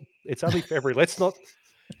 boys. It's only February. Let's not.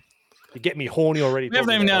 You get me horny already. We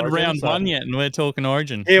haven't even had round 1 yet, and we're talking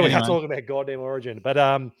Origin. Yeah, we are talking about goddamn Origin. But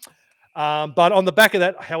on the back of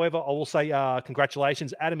that, however, I will say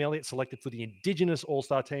congratulations. Adam Elliott selected for the Indigenous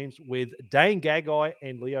All-Star teams with Dane Gagai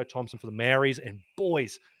and Leo Thompson for the Maoris. And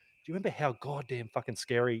boys, do you remember how goddamn fucking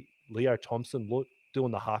scary Leo Thompson looked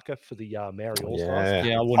doing the haka for the Maori All-Stars?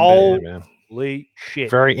 Yeah, I wouldn't. Holy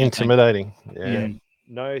shit. Very intimidating. Yeah.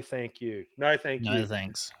 No, thank you. No, thank you. No,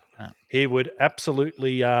 thanks. He would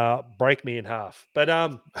absolutely break me in half.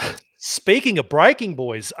 But speaking of breaking,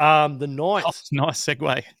 boys, the Knights. Oh, nice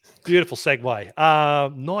segue. Beautiful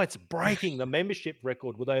segue. Knights breaking the membership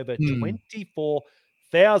record with over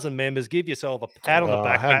 24,000 members. Give yourself a pat on the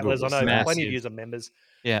back, Battlers. I know plenty of you are members.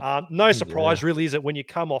 Yeah. No surprise, really, is it, when you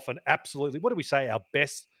come off an absolutely, what do we say, our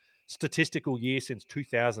best statistical year since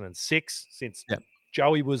 2006, since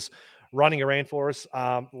Joey was running around for us.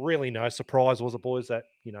 Really no surprise, was it, boys, that,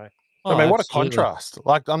 I mean, what a contrast.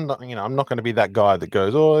 Like, I'm not going to be that guy that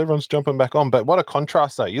goes, oh, everyone's jumping back on. But what a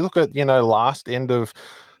contrast, though. You look at, last end of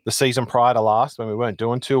the season prior to last when we weren't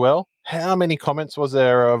doing too well. how many comments was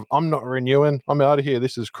there of "I'm not renewing, I'm out of here,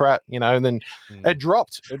 this is crap," and then it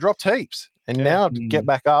dropped heaps. And Yeah. now to get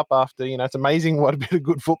back up after, it's amazing what a bit of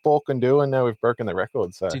good football can do. And now we've broken the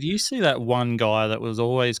record. So Did you see that one guy that was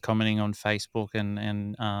always commenting on Facebook and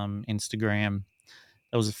Instagram?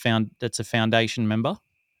 That's a foundation member.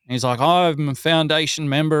 And he's like, I'm a foundation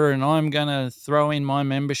member and I'm gonna throw in my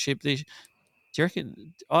membership this. Do you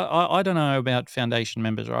reckon? I don't know about foundation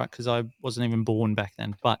members, right? Because I wasn't even born back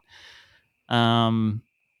then. But do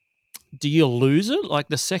you lose it? Like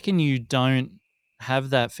the second you don't have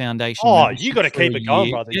that foundation. Oh, membership you got to for a keep it going,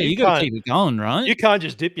 year- brother. Yeah, you you got to can't keep it going, right? you can't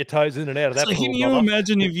just dip your toes in and out of that So pool, can you brother.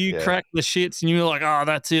 imagine if you Yeah. crack the shits and you're like, oh,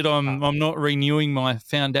 that's it, I'm not renewing my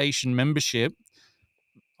foundation membership.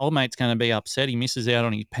 Old mate's going to be upset. He misses out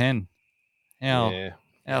on his pen. How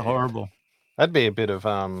horrible. That'd be a bit of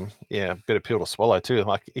pill to swallow too.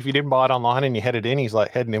 Like if you didn't buy it online and you headed in, he's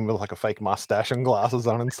like heading in with like a fake mustache and glasses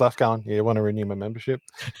on and stuff, going, "Yeah, want to renew my membership?"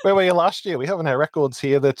 Where were you last year? We haven't had records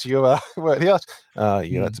here that you were here.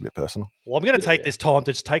 That's a bit personal. Well, I'm going to take this time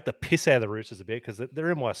to just take the piss out of the Roosters a bit because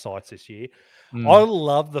they're in my sights this year. Mm. I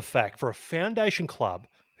love the fact for a foundation club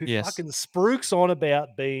who Yes. fucking spruiks on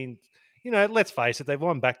about being, let's face it, they've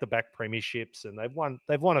won back-to-back premierships and they've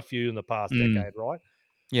won a few in the past decade, right?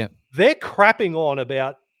 Yeah. They're crapping on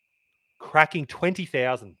about cracking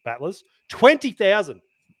 20,000 battlers. 20,000.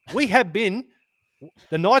 We have been.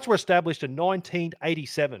 The Knights were established in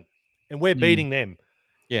 1987, and we're beating them.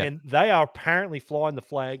 Yeah. And they are apparently flying the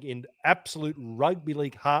flag in absolute rugby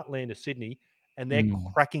league heartland of Sydney, and they're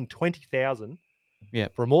cracking 20,000. Yeah.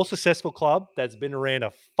 For a more successful club that's been around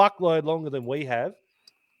a fuckload longer than we have.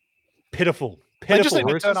 Pitiful. They just need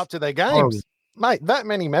to Roosters. turn up to their games. Mate, that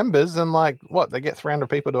many members and they get 300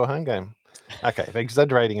 people to a home game. Okay, they're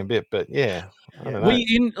exaggerating a bit, but I don't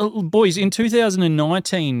know. Boys, in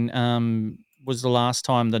 2019 was the last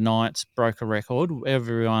time the Knights broke a record.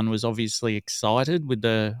 Everyone was obviously excited with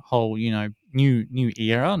the whole, new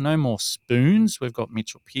era. No more spoons. We've got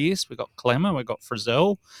Mitchell Pearce, we've got Clemmer, we've got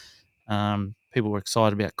Frizzell. People were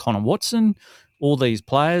excited about Connor Watson. All these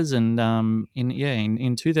players, and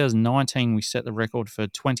in 2019 we set the record for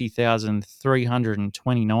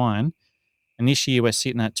 20,329, and this year we're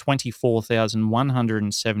sitting at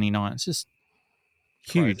 24,179. It's just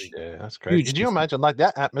huge. Yeah, that's crazy. Did you imagine like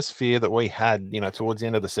that atmosphere that we had, towards the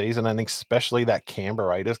end of the season, and especially that Canberra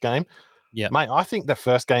Raiders game? Yeah, mate, I think the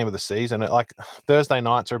first game of the season, like Thursday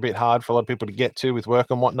nights are a bit hard for a lot of people to get to with work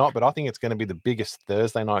and whatnot, but I think it's going to be the biggest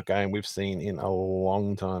Thursday night game we've seen in a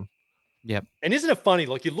long time. Yep. And isn't it funny?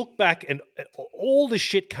 Like you look back and all the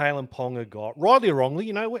shit Kalen Ponga got, rightly or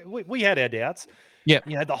wrongly, we had our doubts. Yeah.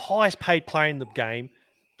 The highest paid player in the game,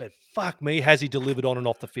 but fuck me, has he delivered on and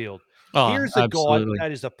off the field? Oh, Here's a absolutely. guy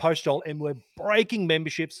that is a post child, and we're breaking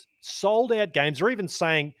memberships, sold out games, or even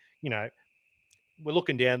saying, we're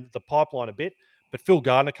looking down the pipeline a bit. But Phil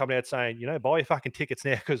Gardner coming out saying, buy your fucking tickets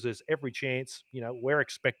now because there's every chance, we're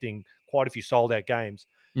expecting quite a few sold out games.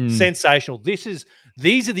 Sensational. These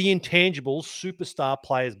are the intangibles superstar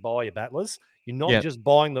players buy your battlers. You're not just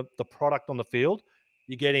buying the product on the field.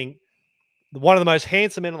 You're getting one of the most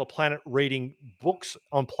handsome men on the planet reading books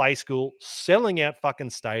on Play School, selling out fucking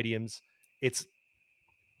stadiums. It's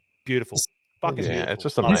beautiful. Fucking beautiful. It's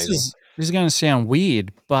just amazing. This is going to sound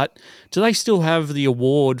weird, but do they still have the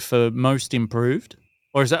award for most improved?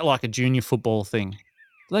 Or is that like a junior football thing?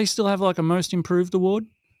 Do they still have like a most improved award?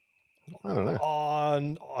 I don't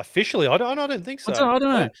know. Officially, I don't think so. I don't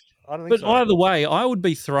know. I don't think But so. either way, I would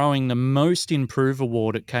be throwing the most improved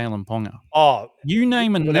award at Kalen Ponga. Oh, you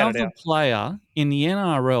name without a another doubt. player in the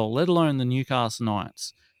NRL, let alone the Newcastle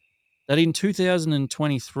Knights, that in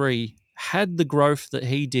 2023 had the growth that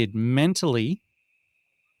he did mentally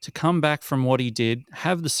to come back from what he did,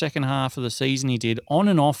 have the second half of the season he did on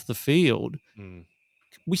and off the field.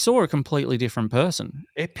 We saw a completely different person.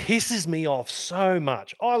 It pisses me off so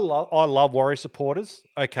much. I love Warrior supporters.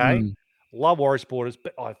 Okay, love Warrior supporters,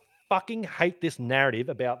 but I fucking hate this narrative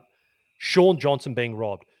about Sean Johnson being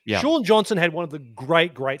robbed. Yeah. Sean Johnson had one of the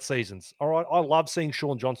great seasons. All right, I love seeing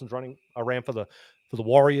Sean Johnson running around for the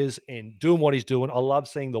Warriors and doing what he's doing. I love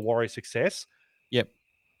seeing the Warriors' success. Yep.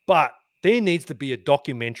 But there needs to be a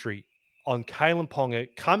documentary on Kalen Ponga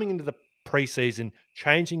coming into the preseason,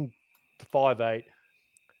 changing to 5'8".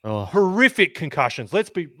 Horrific concussions. Let's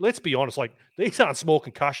be honest. Like, these aren't small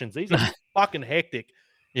concussions. These are fucking hectic.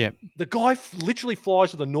 Yeah. The guy literally flies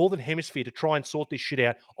to the Northern Hemisphere to try and sort this shit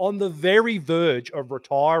out on the very verge of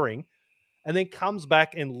retiring, and then comes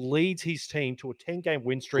back and leads his team to a 10-game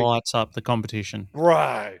win streak. Lights up the competition.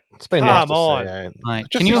 Bro, it's been nice come on. Mate,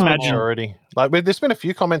 just can you imagine already? Like, there's been a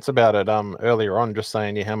few comments about it earlier on, just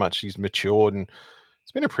saying how much he's matured and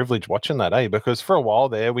it's been a privilege watching that, because for a while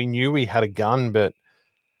there we knew he had a gun, but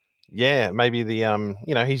yeah, maybe the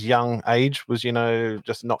his young age was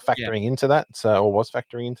just not factoring into that, or was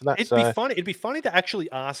factoring into that. It'd be funny. It'd be funny to actually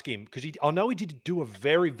ask him because I know he did do a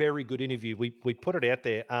very, very good interview. We put it out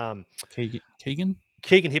there.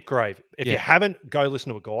 Keegan Hipgrave. If you haven't, go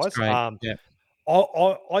listen to it, guys. Yeah.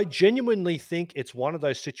 I genuinely think it's one of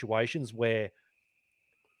those situations where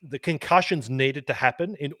the concussions needed to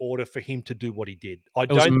happen in order for him to do what he did.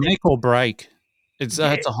 It was make or break. It's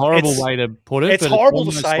a horrible way to put it. It's horrible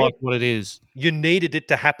to say like what it is. You needed it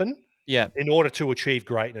to happen, yeah, in order to achieve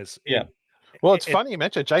greatness. Yeah. Well, it's funny you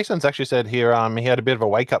mentioned. Jason's actually said here, he had a bit of a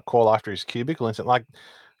wake up call after his cubicle incident. Like,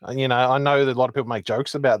 I know that a lot of people make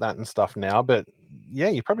jokes about that and stuff now, but yeah,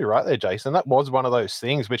 you're probably right there, Jason. That was one of those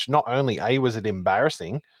things which not only was it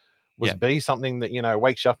embarrassing, was B, something that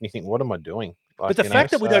wakes you up and you think, what am I doing? Like, but the fact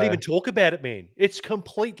that we don't even talk about it, man, it's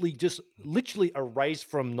completely just literally erased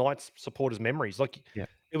from Knights supporters' memories. Like,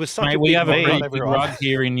 it was such Mate, a we big have a meme. pretty big rug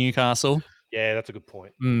here in Newcastle. Yeah, that's a good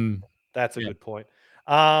point. That's a Yeah. good point.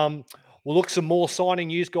 We'll look some more signing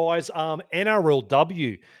news, guys.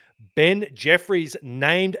 NRLW, Ben Jeffries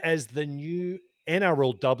named as the new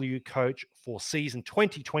NRLW coach for season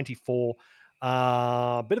 2024.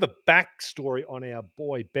 Bit of a backstory on our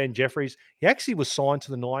boy Ben Jeffries. He actually was signed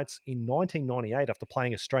to the Knights in 1998 after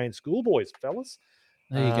playing Australian schoolboys, fellas.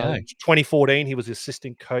 There you go. 2014, he was the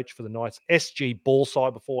assistant coach for the Knights SG ball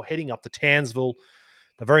side before heading up to Townsville.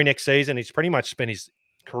 The very next season, he's pretty much spent his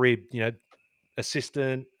career,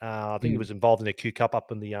 assistant. I think he was involved in their Q Cup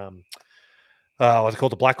up in the what's it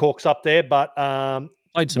called, the Blackhawks up there. But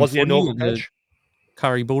played some was he a footy inaugural with the coach?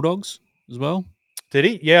 Curry Bulldogs as well. Did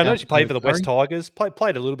he? Yeah, I know Yeah, he played for the Curry. West Tigers.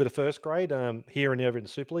 Played a little bit of first grade here and there in the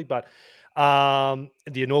Super League, but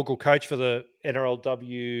the inaugural coach for the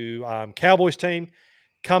NRLW Cowboys team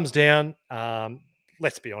comes down.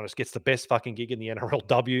 Let's be honest, gets the best fucking gig in the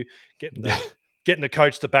NRLW, getting the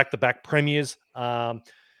coach to back-to-back premiers.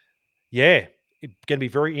 Yeah, it's going to be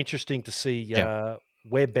very interesting to see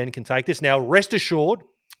where Ben can take this. Now, rest assured,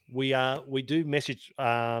 we do message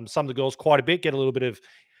some of the girls quite a bit, get a little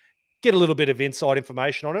bit of inside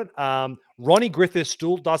information on it. Ronnie Griffith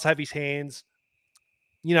still does have his hands,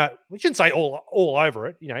 we shouldn't say all over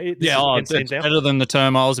it. It's better than the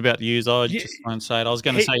term I was about to use. I just won't say it. I was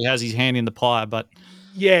going to say he has his hand in the pie, but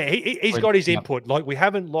he's got his input. Like, we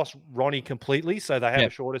haven't lost Ronnie completely, so they have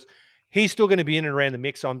assured us he's still going to be in and around the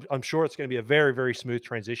mix. I'm sure it's going to be a very, very smooth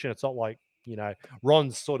transition. It's not like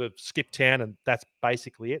Ron's sort of skipped town and that's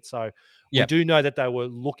basically it. So we do know that they were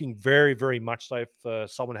looking very, very much so for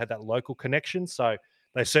someone who had that local connection. So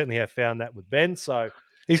they certainly have found that with Ben. So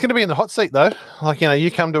he's going to be in the hot seat, though. Like,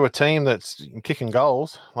 you come to a team that's kicking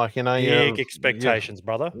goals. Like, big expectations,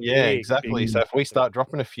 brother. Yeah, Big, exactly. big. So if we start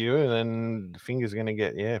dropping a few, then the finger's going to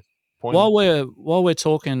get pointed. While we're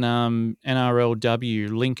talking NRLW,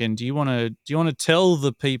 Lincoln, do you want to tell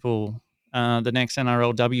the people the next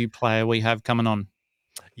NRLW player we have coming on?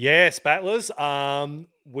 Yes, Battlers.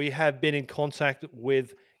 We have been in contact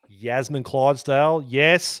with Yasmin Clydesdale.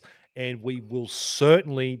 Yes. And we will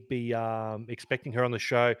certainly be expecting her on the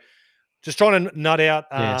show. Just trying to nut out.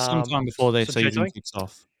 Sometime before their season kicks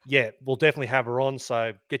off. Yeah, we'll definitely have her on.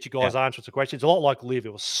 So get you guys answering some questions. A lot like Liv.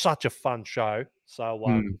 It was such a fun show. So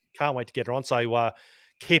can't wait to get her on. So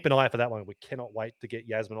keep an eye out for that one. We cannot wait to get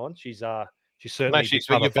Yasmin on. She's certainly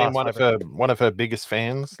you've been one of her biggest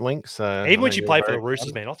fans, Links. Even when she played for the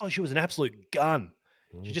Roosters, man, I thought she was an absolute gun.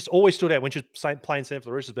 She just always stood out when she was playing centre for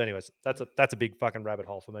the Roosters. But anyways, that's a big fucking rabbit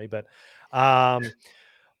hole for me. But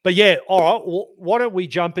yeah, all right. Well, why don't we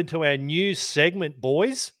jump into our news segment,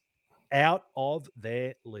 boys? Out of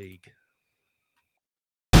their league.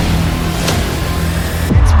 It's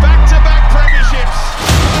back-to-back premierships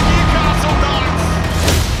for the Newcastle Knights.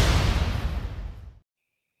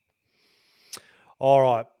 All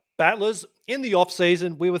right, Battlers. In the off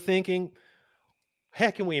season, we were thinking,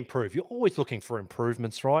 how can we improve? You're always looking for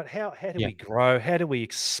improvements, right? How do we grow? How do we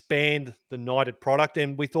expand the Knighted product?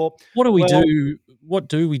 And we thought, what do we do? What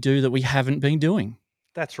do we do that we haven't been doing?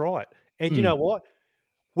 That's right. And you know what?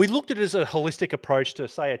 We looked at it as a holistic approach to,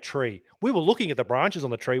 say, a tree. We were looking at the branches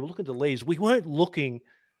on the tree. We're looking at the leaves. We weren't looking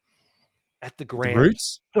at the ground. The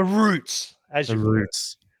roots? The roots. The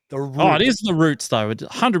roots. The roots. Oh, it is the roots, though. It's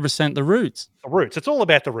 100% the roots. The roots. It's all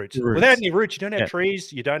about the roots. Without any roots, you don't have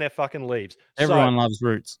trees. You don't have fucking leaves. Everyone loves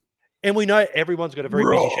roots. And we know everyone's got a very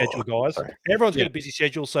busy schedule, guys. Everyone's got a busy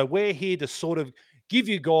schedule. So we're here to sort of give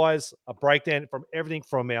you guys a breakdown from everything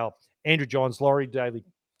from our Andrew Johns Laurie Daily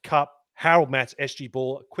Cup, Harold Matt's SG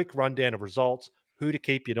Ball, a quick rundown of results, who to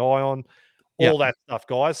keep your eye on, all that stuff,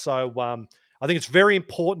 guys. So I think it's very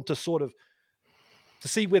important to sort of to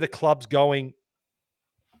see where the club's going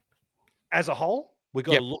as a whole. We've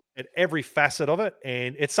got Yep. to look at every facet of it,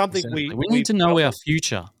 and it's something Exactly. We we need to know felt our that-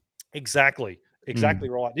 future. exactly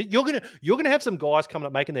right. You're gonna have some guys coming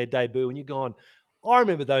up making their debut, and you're going. I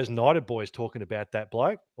remember those United boys talking about that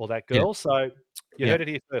bloke or that Yeah. girl. So you Yeah. heard it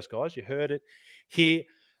here first, guys. You heard it here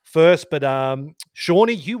first. But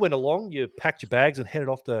Shawnee, you went along. You packed your bags and headed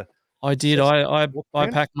off to. I did. Cessnock. I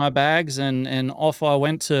packed my bags and off I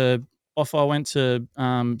went to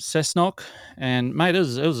Cessnock, and mate, it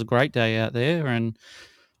was a great day out there. And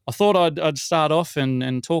I thought I'd start off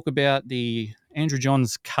and talk about the Andrew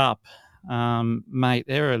Johns Cup, mate.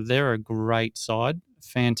 They're a great side,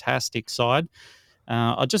 fantastic side.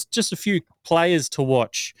 Just a few players to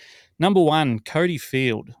watch. Number one, Cody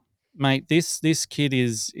Field, mate. This kid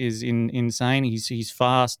is insane. He's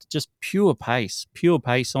fast, just pure pace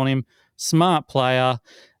on him. Smart player,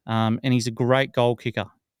 and he's a great goal kicker.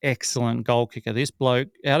 Excellent goal kicker. This bloke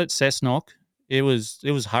out at Cessnock, it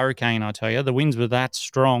was hurricane. I tell you, the winds were that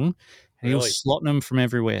strong, and he Really? was slotting them from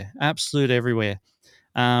everywhere, absolute everywhere.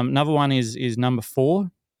 Another one is number 4,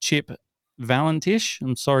 Chip Valentish.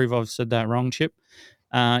 I'm sorry if I've said that wrong, Chip.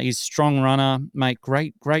 He's strong runner, mate.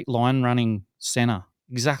 Great line running center.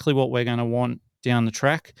 Exactly what we're going to want down the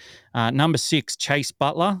track. Number 6, Chase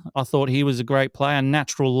Butler. I thought he was a great player,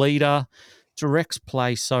 natural leader, directs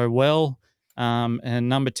play so well. And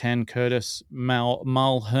number 10, Curtis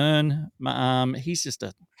Mulhern. He's just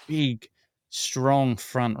a big, strong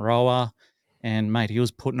front rower. And, mate, he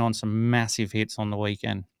was putting on some massive hits on the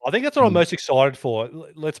weekend. I think that's what I'm most excited for.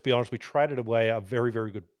 Let's be honest. We traded away a very,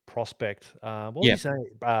 very good prospect. What was he saying?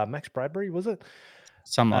 Max Bradbury, was it?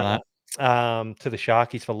 Something like that. To the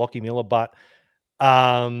Sharkies for Lockie Miller. But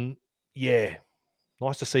yeah,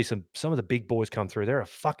 nice to see some of the big boys come through. They're a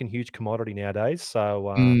fucking huge commodity nowadays.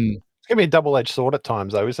 So It's going to be a double-edged sword at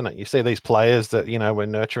times, though, isn't it? You see these players that, we're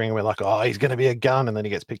nurturing and we're like, oh, he's going to be a gun. And then he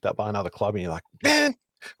gets picked up by another club and you're like, man,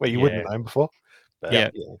 where you wouldn't know him before. But, Yeah.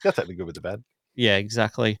 that's the good with the bad. Yeah,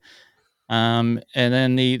 exactly. And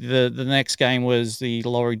then the next game was the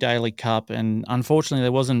Laurie Daly Cup, and unfortunately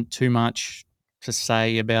there wasn't too much to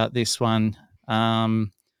say about this one.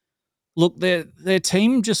 Look, their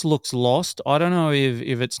team just looks lost. I don't know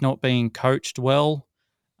if it's not being coached well,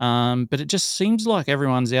 but it just seems like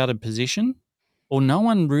everyone's out of position, or no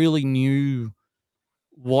one really knew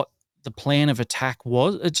what the plan of attack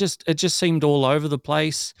was. It just seemed all over the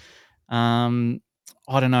place.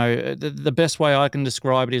 I don't know. The best way I can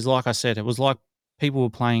describe it is, like I said, it was like people were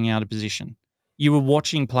playing out of position. You were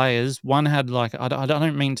watching players. One had like I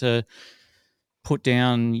don't mean to put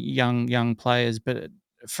down young players, but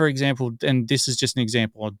for example, and this is just an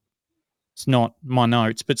example. It's not my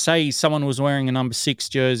notes, but say someone was wearing a number 6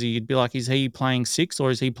 jersey, you'd be like, is he playing 6 or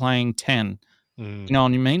is he playing 10? You know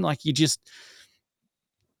what I mean? Like you just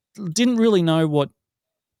didn't really know what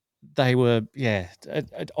they were. Yeah,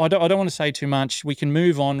 I don't want to say too much. We can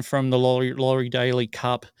move on from the Laurie Daly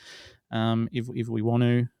Cup if we want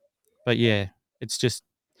to, but yeah, it's just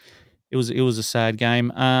it was a sad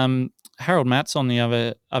game. Harold Matt's on the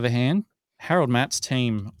other hand. Harold Matt's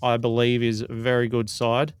team, I believe, is a very good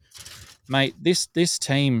side. Mate, this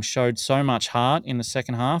team showed so much heart in the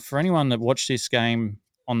second half. For anyone that watched this game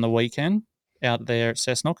on the weekend out there at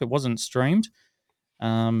Cessnock, it wasn't streamed.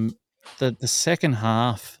 The second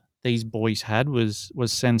half these boys had was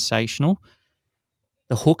sensational.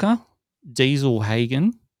 The hooker, Diesel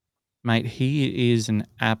Hagen, mate, he is an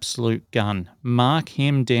absolute gun. Mark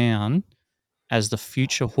him down as the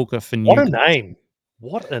future hooker for what a Newcastle. name!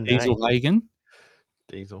 What a name! Diesel Hagen.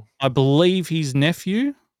 Diesel. I believe he's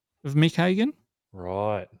nephew of Mick Hagen.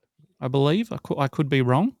 Right. I believe. I could be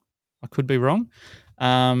wrong.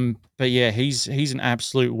 But yeah, he's an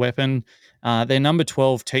absolute weapon. Their number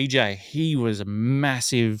 12, TJ, he was a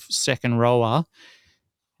massive second rower.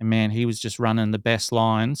 And man, he was just running the best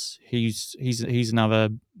lines. He's another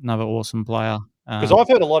awesome player. Because I've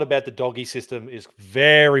heard a lot about the doggy system is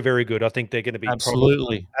very, very good. I think they're going to be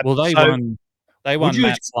absolutely. Well, they won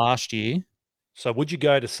Mats last year. So would you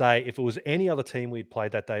go to say if it was any other team we'd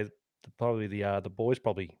played that day, probably the boys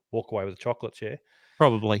probably walk away with the chocolates, yeah?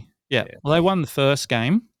 Probably, yeah. Well, they won the first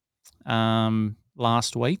game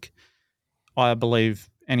last week. I believe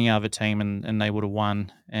any other team and they would have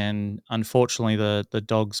won. And unfortunately, the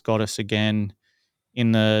dogs got us again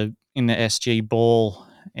in the SG ball.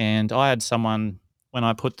 And I had someone when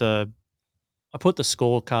I put the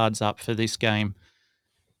scorecards up for this game,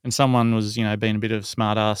 and someone was being a bit of a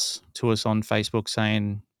smart ass to us on Facebook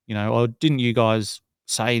saying, oh, didn't you guys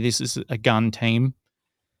say this is a gun team?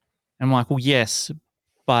 And I'm like, well, yes,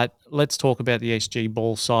 but let's talk about the SG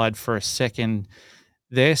ball side for a second.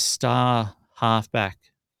 Their star halfback,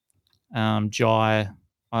 Jai.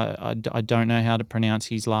 I don't know how to pronounce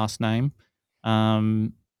his last name,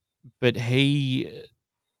 but he,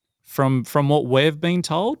 from what we've been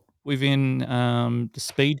told within the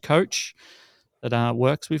speed coach that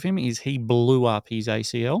works with him, is he blew up his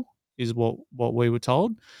ACL, is what we were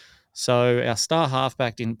told. So our star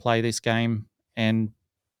halfback didn't play this game, and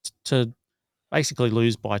to basically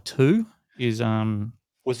lose by 2 is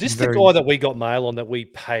Was this very- the guy that we got mail on that we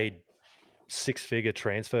paid 6-figure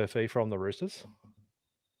transfer fee from the Roosters?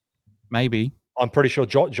 maybe. I'm pretty sure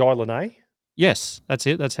Jai Lene. Yes, that's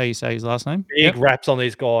it. That's how you say his last name. Big raps on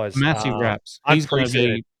these guys. Massive raps. He's going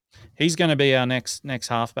Unprecedented. to be our next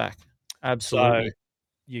halfback. Absolutely. So,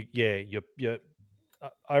 you're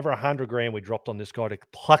over 100 grand we dropped on this guy to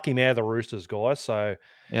pluck him out of the Roosters, guys. So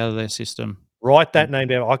Out of their system. write that name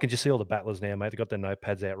down. I can just see all the battlers now, mate. They've got their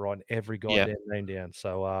notepads out, writing every Yeah. goddamn name down.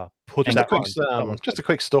 So put And Just a that quick, one. just a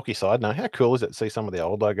quick Stalky side note. How cool is it to see some of the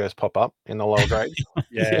old logos pop up in the lower grade?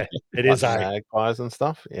 Yeah, it like is. the Magpies and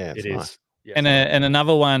stuff. Yeah, it's It nice. is. Yeah. And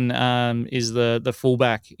another one is the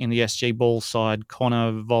fullback in the SG Ball side,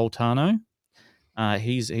 Connor Voltano.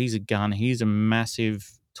 He's a gun. He's a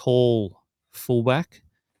massive, tall fullback.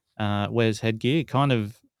 Wears headgear. Kind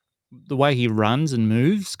of the way he runs and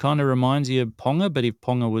moves kind of reminds you of Ponga, but if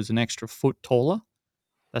Ponga was an extra foot taller,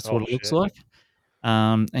 that's what it looks shit. like.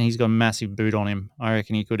 And he's got a massive boot on him. I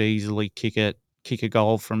reckon he could easily kick a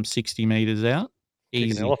goal from 60 meters out. Kick an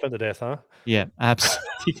Easy. elephant to death, huh? Yeah,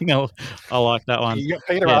 absolutely. I like that one. You got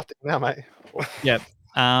Peter Yeah. after now, mate. Yep.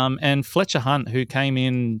 And Fletcher Hunt, who came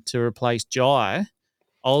in to replace Jai,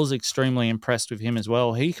 I was extremely impressed with him as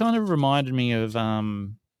well. He kind of reminded me of a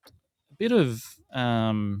bit of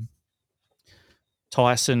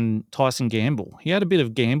Tyson Gamble. He had a bit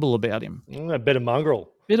of Gamble about him. A bit of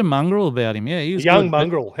mongrel. Bit of mongrel about him. Yeah, he A was young good, but-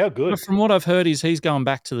 mongrel. How good. But from what I've heard is he's going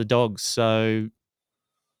back to the Dogs. So,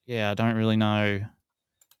 yeah, I don't really know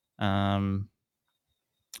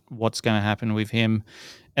what's going to happen with him.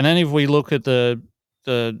 And then if we look at the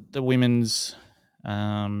women's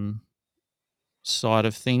side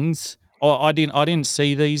of things, I didn't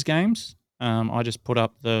see these games. I just put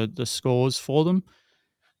up the scores for them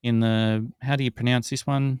in the, how do you pronounce this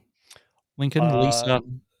one, Lincoln? Lisa.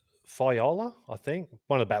 Fiola, I think.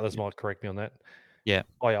 One of the battlers might correct me on that. Yeah.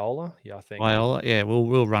 Fiola, yeah, I think. Viola, yeah,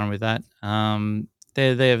 we'll run with that.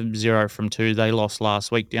 They're 0 from 2. They lost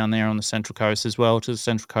last week down there on the Central Coast as well to the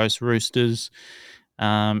Central Coast Roosters,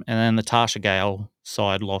 and then the Tarsha Gale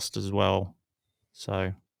side lost as well.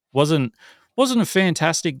 So wasn't a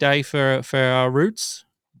fantastic day for our Roots,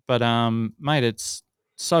 but mate, it's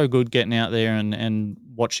so good getting out there and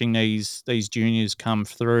watching these juniors come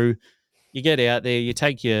through. You get out there, you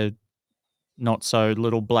take your not so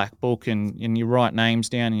little black book and you write names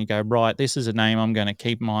down and you go, right, this is a name I'm going to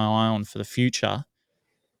keep my eye on for the future.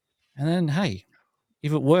 And then, hey,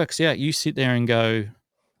 if it works out, you sit there and go,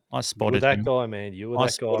 I You were spotted that him. guy, man. You were I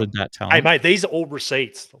that guy. spotted that talent. Hey, mate, these are all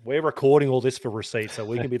receipts. We're recording all this for receipts, so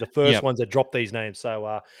we can be the first Yep. ones that drop these names.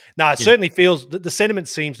 So, no, it certainly feels the sentiment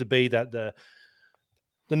seems to be that the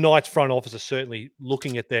Knights front office are certainly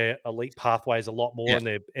looking at their elite pathways a lot more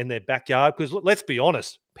in their backyard. Because let's be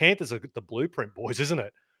honest, Panthers are the blueprint, boys, isn't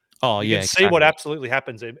it? Oh, You yeah. can see what exactly. absolutely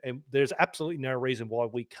happens, and there's absolutely no reason why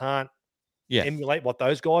we can't Yeah. emulate what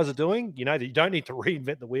those guys are doing. You know, you don't need to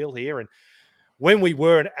reinvent the wheel here. And when we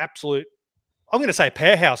were an absolute, I'm going to say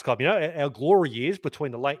powerhouse club, you know, our glory years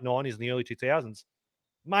between the late 90s and the early 2000s,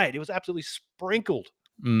 mate, it was absolutely sprinkled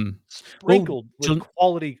with John-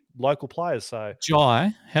 quality local players. So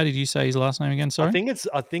Jai, how did you say his last name again? Sorry. I think it's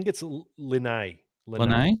Linnae.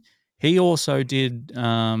 Linnae. He also did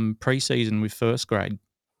preseason with first grade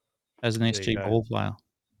as an you SG go. ball player.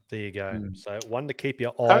 There you go. Mm. So one to keep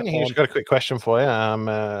your eye Tony here's on. got a quick question for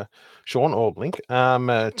you. Sean or Blink.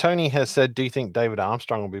 Tony has said, do you think David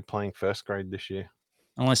Armstrong will be playing first grade this year?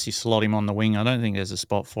 Unless you slot him on the wing, I don't think there's a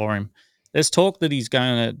spot for him. There's talk that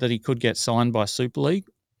that he could get signed by Super League.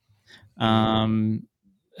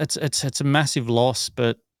 It's a massive loss,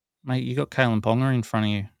 but mate, you got Kalen Ponga in front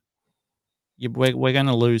of you. We're going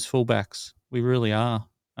to lose fullbacks. We really are.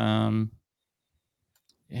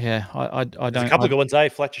 Yeah, I There's don't. a couple of good ones, eh?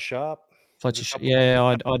 Fletcher Sharp. Fletcher,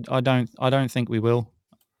 yeah, I don't think we will,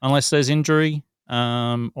 unless there's injury,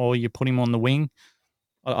 or you put him on the wing.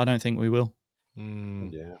 I don't think we will.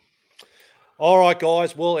 Yeah. All right,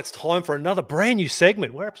 guys. Well, it's time for another brand new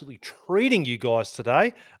segment. We're absolutely treating you guys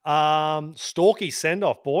today. Storky send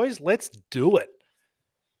off, boys. Let's do it.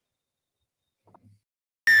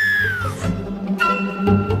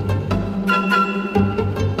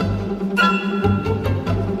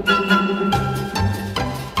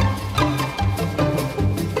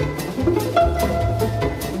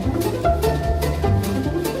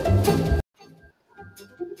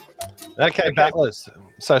 Okay, battlers.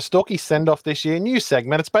 So Stalky send off this year, new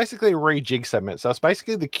segment. It's basically a rejig segment. So it's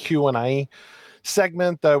basically the Q&A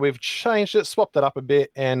segment, though we've changed it, swapped it up a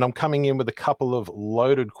bit, and I'm coming in with a couple of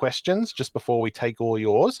loaded questions just before we take all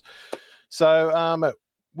yours. So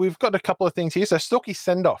we've got a couple of things here. So Stalky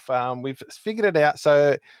send off. We've figured it out.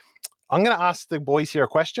 So I'm going to ask the boys here a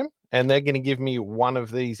question, and they're going to give me one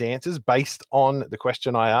of these answers based on the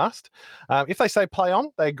question I asked. If they say play on,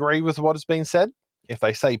 they agree with what has been said. If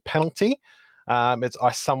they say penalty, it's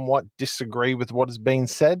I somewhat disagree with what has been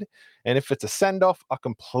said. And if it's a send-off, I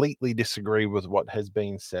completely disagree with what has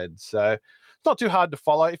been said. So it's not too hard to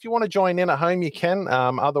follow. If you want to join in at home, you can.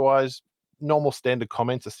 Otherwise, normal standard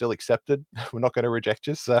comments are still accepted. We're not going to reject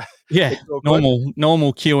you. So Yeah, it's all good.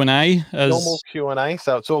 normal Q&A. Normal Q&A.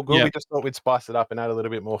 So it's all good. Yeah. We just thought we'd spice it up and add a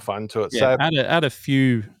little bit more fun to it. Yeah, So add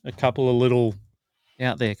a couple of little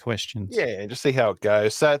out there questions. yeah, just see how it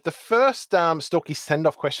goes. So the first Stalky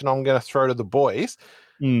send-off question I'm going to throw to the boys.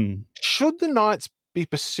 Should the Knights be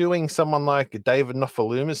pursuing someone like David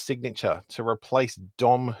Nofaluma's signature to replace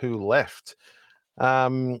Dom, who left?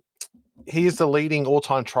 He is the leading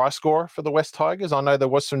all-time try scorer for the West Tigers. I know there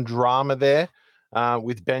was some drama there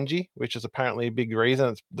with Benji, which is apparently a big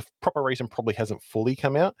reason. The proper reason probably hasn't fully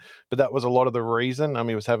come out, but that was a lot of the reason.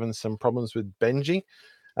 He was having some problems with Benji.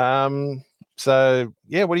 So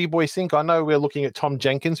yeah, what do you boys think? I know we're looking at Tom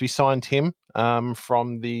Jenkins. We signed him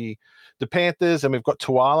from the Panthers, and we've got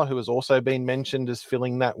Tuala, who has also been mentioned as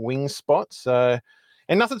filling that wing spot. So,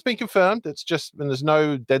 and nothing's been confirmed. It's just, and there's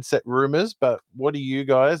no dead set rumors. But what do you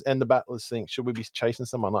guys and the battlers think? Should we be chasing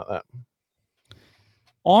someone like that?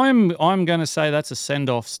 I'm going to say that's a send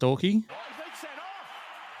off, Stalky.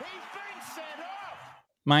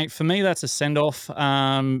 Mate, for me, that's a send-off.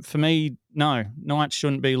 For me, no. Knights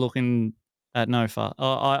shouldn't be looking at Nofa.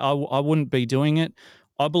 I wouldn't be doing it.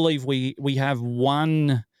 I believe we have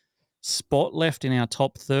one spot left in our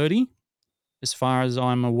top 30, as far as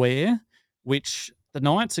I'm aware, which the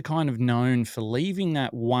Knights are kind of known for leaving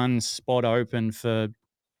that one spot open for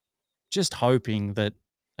just hoping that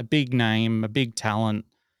a big name, a big talent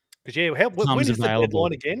Because when is the available.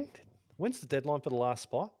 deadline again? When's the deadline for the last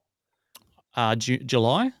spot?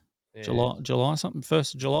 July. Yeah. July something,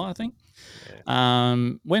 1st of July, I think. Yeah.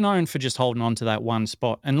 We're known for just holding on to that one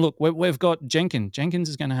spot. And look, we've got Jenkins. Jenkins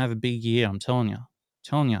is going to have a big year. I'm telling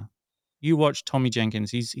you. You watch Tommy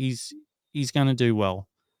Jenkins. He's going to do well.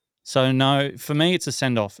 So no, for me, it's a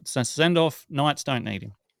send off. It's a send off. Knights don't need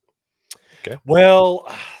him. Okay. Well,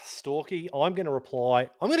 Stalky, I'm going to reply.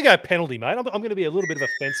 I'm going to go penalty, mate. I'm going to be a little bit of a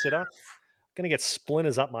fence sitter. I'm going to get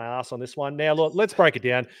splinters up my ass on this one. Now, look, let's break it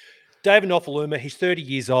down. David Nofoaluma, he's 30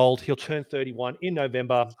 years old. He'll turn 31 in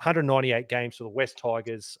November. 198 games for the West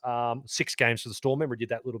Tigers, 6 games for the Storm. Remember, he did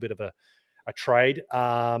that little bit of a trade.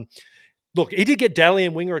 Look, he did get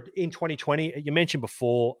Dalian Winger in 2020. You mentioned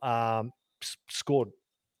before, scored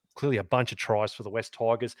clearly a bunch of tries for the West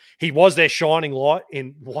Tigers. He was their shining light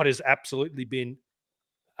in what has absolutely been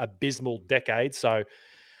abysmal decade. So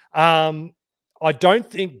I don't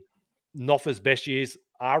think Nofa's best years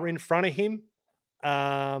are in front of him.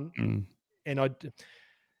 And when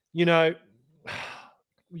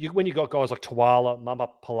you got guys like Tuala, Mama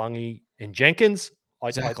Palangi, and Jenkins,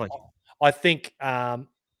 Exactly. I think I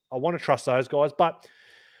want to trust those guys. But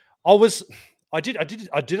I did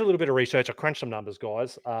a little bit of research. I crunched some numbers,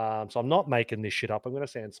 guys. So I'm not making this shit up. I'm going to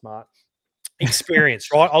sound smart. Experience,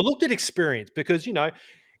 right? I looked at experience because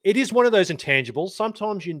it is one of those intangibles.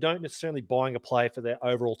 Sometimes you don't necessarily buying a player for their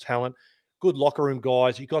overall talent. Good locker room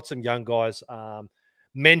guys. You got some young guys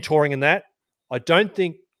mentoring in that. I don't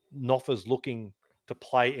think Nofa's looking to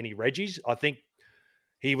play any Reggies. I think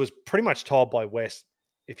he was pretty much told by West,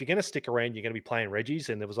 if you're going to stick around, you're going to be playing Reggies.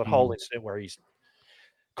 And there was a whole incident where he's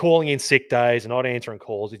calling in sick days and not answering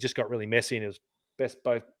calls. It just got really messy, and it was best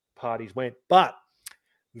both parties went. But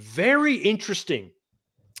very interesting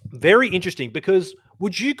because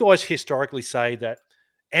would you guys historically say that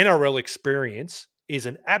NRL experience is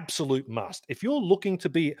an absolute must? If you're looking to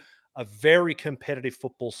be a very competitive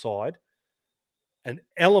football side, an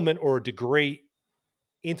element or a degree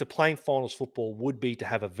into playing finals football would be to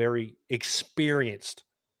have a very experienced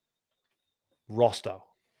roster.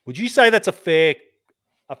 Would you say that's a fair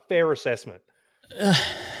assessment?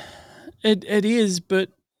 It is, but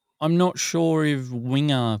I'm not sure if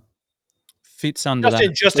Winger fits under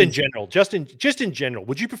that. Just in general,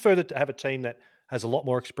 would you prefer to have a team that has a lot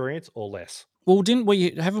more experience or less? Well,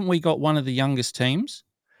 haven't we got one of the youngest teams?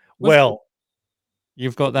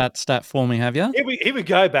 You've got that stat for me, have you? Here we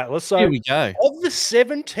go, Battler. So here we go. Of the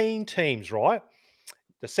 17 teams, right?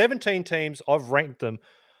 The 17 teams, I've ranked them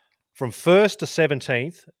from 1st to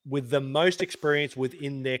 17th with the most experience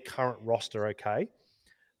within their current roster, okay?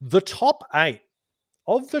 The top 8,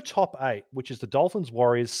 which is the Dolphins,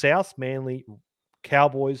 Warriors, South, Manly,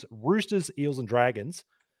 Cowboys, Roosters, Eels, and Dragons,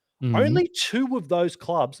 Mhm. only 2 of those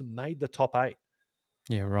clubs made the top 8.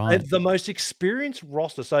 Yeah, They're right. the most experienced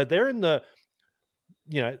roster. So they're in the,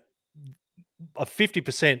 you know, a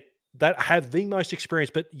 50% that have the most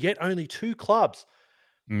experience, but yet only 2 clubs.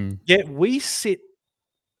 Mm. Yet we sit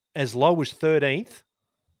as low as 13th,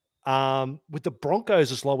 with the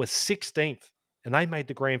Broncos as low as 16th, and they made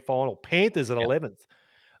the grand final. Panthers at Yep. 11th.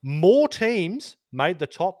 More teams made the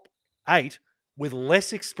top 8 with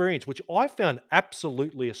less experience, which I found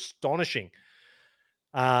absolutely astonishing.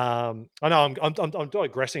 I know I'm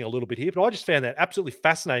digressing a little bit here, but I just found that absolutely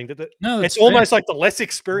fascinating. No, It's that's fair. almost like the less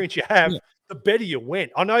experience you have, Yeah. the better you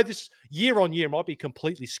went. I know this year on year might be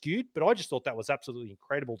completely skewed, but I just thought that was absolutely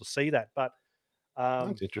incredible to see that. But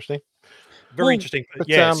That's interesting. very Well, interesting. But but,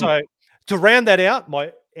 yeah, so to round that out,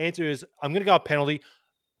 my answer is I'm going to go a penalty.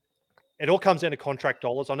 It all comes down to contract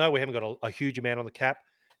dollars. I know we haven't got a huge amount on the cap.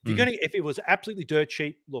 If it was absolutely dirt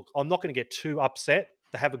cheap, look, I'm not going to get too upset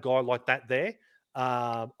to have a guy like that there.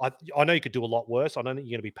 I know you could do a lot worse. I don't think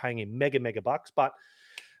you're going to be paying him mega bucks, but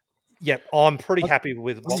yeah, I'm pretty happy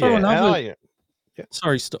with what. So yeah, another- yeah.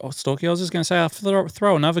 Sorry, Storky. I was just going to say, I'll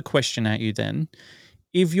throw another question at you then.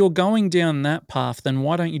 If you're going down that path, then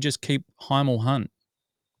why don't you just keep Heimel Hunt?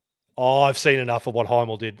 Oh, I've seen enough of what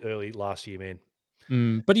Heimel did early last year, man.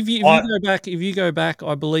 But if you go back,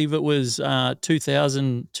 I believe it was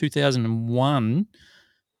 2001.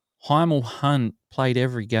 Heimel Hunt played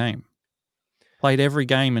every game,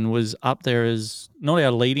 and was up there as not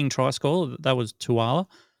our leading try scorer. That was Tuala,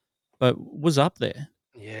 but was up there.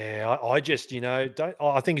 Yeah, I just, don't.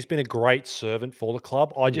 I think he's been a great servant for the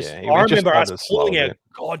club. I He just remember us started slow pulling a our bit.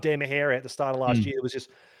 goddamn hair out at the start of last year. There was just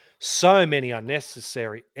so many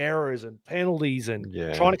unnecessary errors and penalties and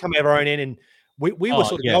Yeah. trying to come out of our own end. And we were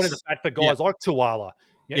sort of going to the yes. bat for guys like Tuala.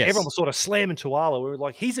 Yes. Everyone was sort of slamming Tuala. We were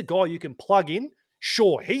like, he's a guy you can plug in.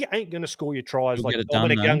 Sure, he ain't going to score your tries He'll like get it done,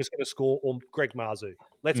 Dominic though. Young is going to score or Greg Marzu.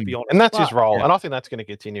 Let's be honest. And that's his But role. yeah. And I think that's going to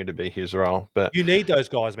continue to be his role. But you need those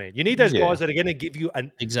guys, man. You need those Yeah. guys that are going to give you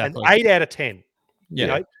an Exactly. 8 out of 10. Yeah.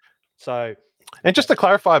 You know? So And just to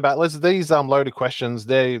clarify, Battlers, these loaded questions,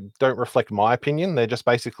 they don't reflect my opinion. They're just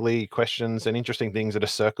basically questions and interesting things that are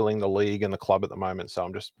circling the league and the club at the moment. So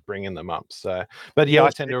I'm just bringing them up. So, but yeah, I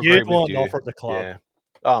tend to agree you with want you. an offer at the club. Yeah.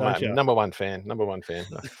 Oh, don't mate, you? number one fan.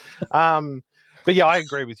 But yeah, I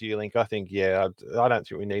agree with you, Link. I think, I don't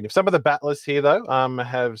think we need him. Some of the battlers here, though,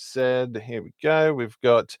 have said, here we go. We've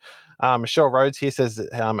got Michelle Rhodes here says,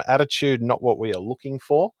 attitude, not what we are looking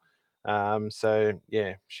for. So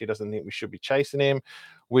yeah, she doesn't think we should be chasing him.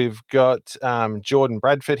 We've got Jordan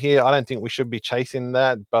Bradford here. I don't think we should be chasing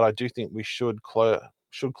that, but I do think we should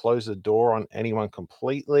close the door on anyone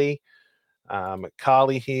completely.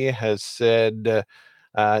 Carly here has said,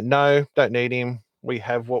 no, don't need him. We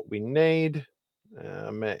have what we need.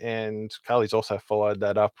 And Carly's also followed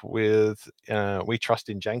that up with we trust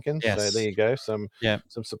in Jenkins. So Yes. there you go. Some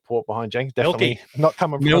support behind Jenkins. Milky. Definitely not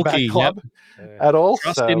coming from a Milky, bad club Yeah. at all.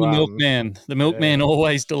 Trust so, in the milkman. The milkman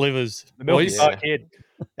always delivers. The Milky Boys. Star kid.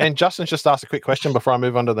 And Justin's just asked a quick question before I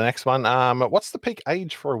move on to the next one. What's the peak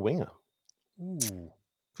age for a winger? Ooh.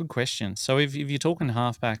 Good question. So if you're talking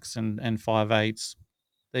halfbacks and 5'8s,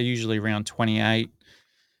 they're usually around 28.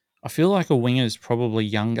 I feel like a winger is probably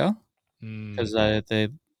younger because their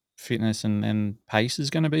fitness and pace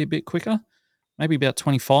is going to be a bit quicker. Maybe about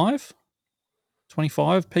 25.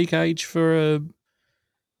 25 peak age for a.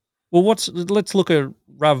 Well, let's look at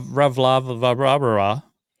Ravlava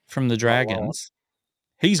from the Dragons.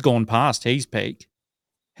 He's gone past his peak.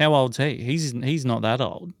 How old's he? He's not that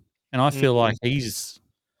old, and I feel like he's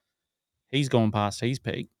gone past his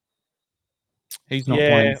peak. He's not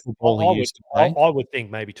playing the football he used to play. I would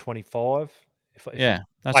think maybe 25. Yeah,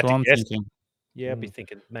 that's I what I'm guess. thinking. Yeah, I'd be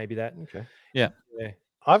thinking maybe that. Okay. Yeah.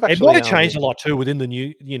 I've It actually might have changed a lot too within the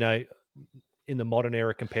new, in the modern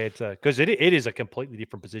era compared to, because it is a completely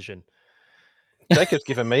different position. Jacob's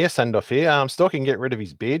giving me a send off here. Stork can get rid of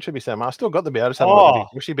his beard. Should be saying, I still got the beard. I just haven't got the big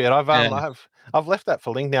bushy beard. I've left that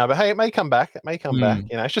for Link now, but hey, it may come back. Back.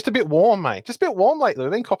 It's just a bit warm, mate. Just a bit warm lately.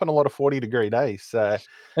 We've been copping a lot of 40-degree days. So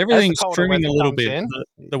everything's colder trimming weather a little comes bit.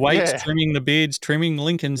 in, The weight's trimming, the beard's trimming,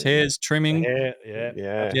 Lincoln's hair's trimming.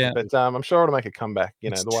 Yeah. But I'm sure it'll make a comeback. The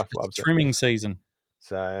wife It's loves it. trimming season.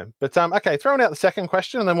 So, but okay, throwing out the second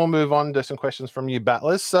question, and then we'll move on to some questions from you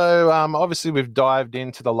battlers. So, obviously, we've dived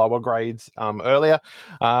into the lower grades earlier.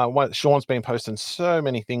 Sean's been posting so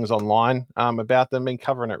many things online about them, been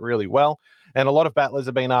covering it really well. And a lot of battlers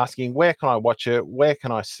have been asking, where can I watch it? Where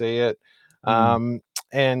can I see it?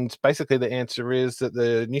 And basically the answer is that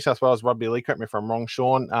the New South Wales Rugby League, correct me if I'm wrong,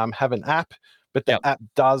 Sean, have an app, but the app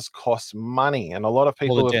does cost money. And a lot of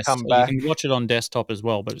people have come back. You can watch it on desktop as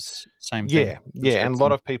well, but it's same thing. Yeah. And a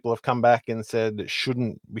lot of people have come back and said we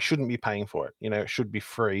shouldn't be paying for it. It should be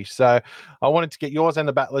free. So I wanted to get yours and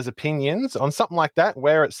the battlers' opinions on something like that,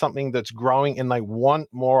 where it's something that's growing and they want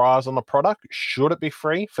more eyes on the product. Should it be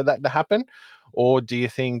free for that to happen? Or do you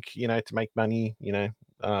think, to make money,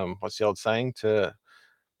 what's the old saying? To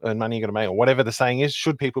earn money, you got to make, or whatever the saying is,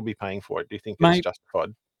 should people be paying for it? Do you think it's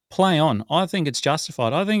justified? Play on. I think it's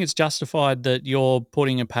justified. I think it's justified that you're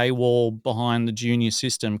putting a paywall behind the junior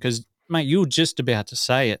system because, mate, you were just about to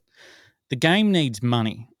say it. The game needs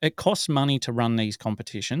money. It costs money to run these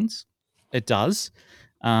competitions. It does.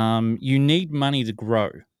 You need money to grow.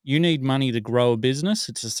 You need money to grow a business.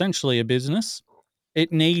 It's essentially a business.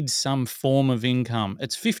 It needs some form of income.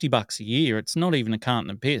 It's $50 a year. It's not even a carton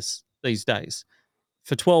of piss these days.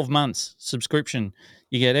 For 12 months subscription,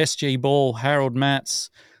 you get SG Ball, Harold Matts,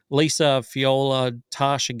 Lisa Fiola,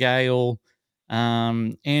 Tasha Gale,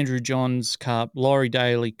 Andrew Johns Cup, Laurie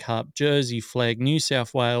Daly Cup, Jersey Flag, New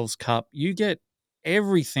South Wales Cup. You get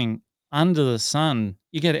everything under the sun.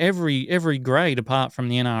 You get every grade apart from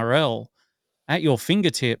the NRL at your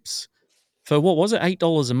fingertips for what was it,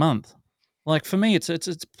 $8 a month? Like for me, it's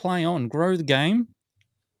play on, grow the game,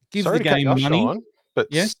 give the game money. Sean,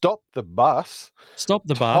 but stop the bus. Stop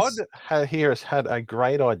the bus. Todd here has had a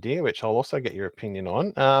great idea, which I'll also get your opinion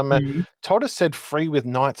on. Todd has said free with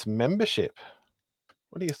Knights membership.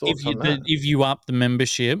 What are your thoughts on that? If you up the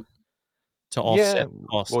membership to offset the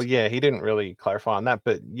cost. Well, yeah, he didn't really clarify on that,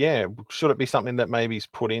 but yeah, should it be something that maybe is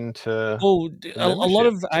put into? Well, a lot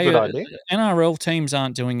of NRL teams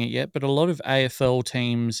aren't doing it yet, but a lot of AFL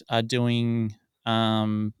teams are doing.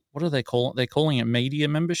 What do they call it? They're calling it media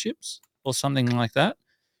memberships or something like that,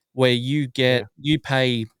 where you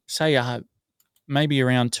pay, say, maybe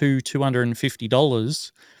around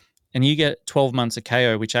 $250, and you get 12 months of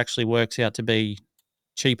KO, which actually works out to be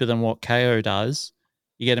cheaper than what KO does.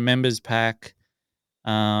 You get a members pack,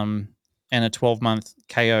 and a 12-month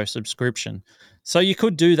KO subscription. So you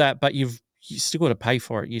could do that, but you still got to pay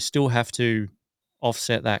for it. You still have to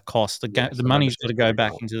offset that cost. The money's got to go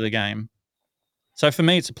back into the game. So for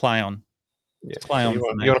me, it's a play on. Yeah. Play on. You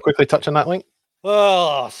want to quickly touch on that, Link?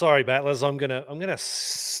 Oh, sorry, battlers. I'm gonna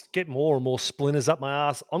get more and more splinters up my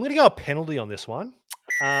ass. I'm gonna go a penalty on this one.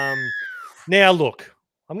 Now look,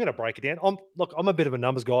 I'm gonna break it down. I'm a bit of a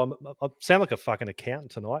numbers guy. I sound like a fucking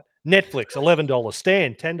accountant tonight. Netflix, $11.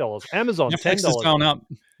 Stan, $10. Amazon, $10. Netflix is going up,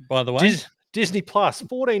 by the way. Disney Plus,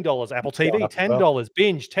 $14. Apple TV, $10.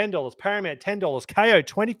 Binge, $10. Paramount, $10. KO,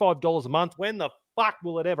 $25 a month. When the fuck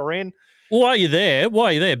will it ever end? Why are you there?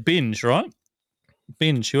 Binge, right?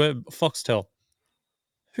 Binge, Foxtel.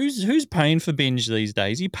 Who's paying for Binge these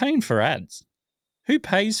days? You're paying for ads. Who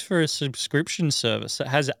pays for a subscription service that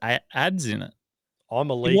has ads in it? I'm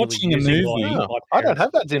illegally watching a movie. I don't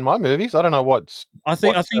have ads in my movies. I don't know what's. I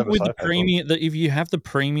think with the premium, that if you have the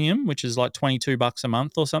premium, which is like $22 a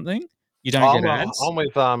month or something, you don't get ads. I'm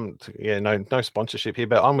with no sponsorship here,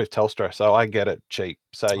 but I'm with Telstra, so I get it cheap.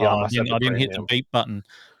 So yeah, I didn't hit the beep button.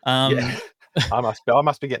 I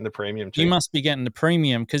must be getting the premium too. You must be getting the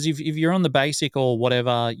premium because if you're on the basic or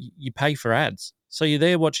whatever, you pay for ads. So you're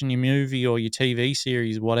there watching your movie or your TV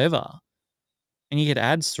series, whatever, and you get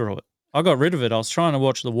ads through it. I got rid of it. I was trying to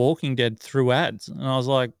watch The Walking Dead through ads, and I was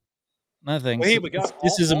like, no thanks. Well, here we go.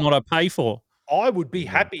 This isn't what I pay for. I would be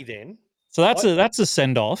happy then. So that's a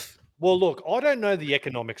send-off. Well, look, I don't know the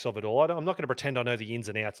economics of it all. I'm not going to pretend I know the ins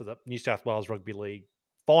and outs of the New South Wales Rugby League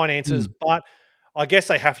finances, but I guess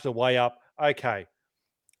they have to weigh up, okay,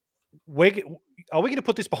 are we going to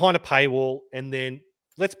put this behind a paywall and then,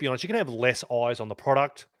 let's be honest, you're going to have less eyes on the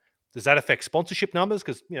product. Does that affect sponsorship numbers?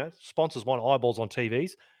 Because, sponsors want eyeballs on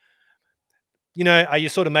TVs. Are you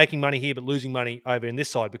sort of making money here but losing money over in this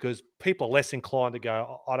side because people are less inclined to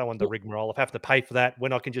go, I don't want the rigmarole. I have to pay for that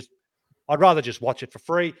when I'd rather just watch it for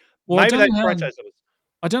free. Well, I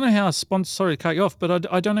don't know how sorry to cut you off, but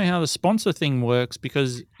I don't know how the sponsor thing works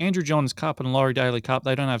because Andrew Johns Cup and Laurie Daly Cup,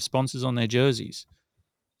 they don't have sponsors on their jerseys.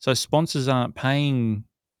 So sponsors aren't paying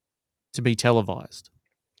to be televised.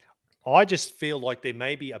 I just feel like there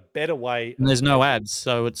may be a better way. And there's no ads,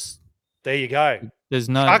 so it's... There you go. There's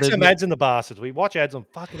no... Chuck some ads in the bastards. We watch ads on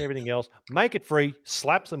fucking everything else. Make it free.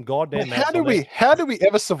 Slap some goddamn ads on it. How do we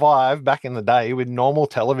ever survive back in the day with normal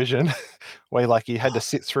television where you had to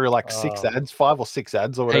sit through 6 ads, 5 or 6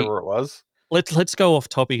 ads or whatever it was? Let's go off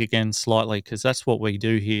topic again slightly because that's what we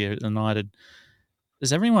do here at United.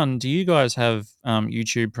 Do you guys have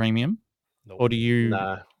YouTube Premium? or do you?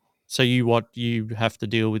 No. So you have to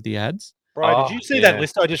deal with the ads? Bro, did Oh, you see that yeah.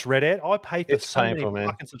 list I just read out? I pay for It's so many painful, man.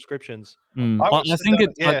 fucking subscriptions. Mm. I I watched the think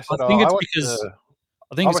it's I so do think I. it's I watched because the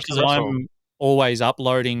I think I it's watched the because Wrestle. I'm always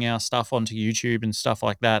uploading our stuff onto YouTube and stuff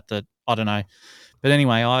like that. That I don't know, but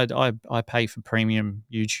anyway, I pay for premium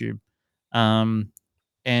YouTube,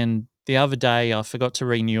 and the other day I forgot to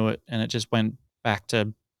renew it, and it just went back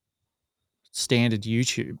to standard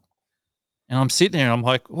YouTube. And I'm sitting there, and I'm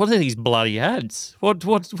like, "What are these bloody ads?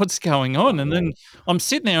 What's going on?" And then I'm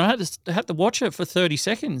sitting there, I had to watch it for 30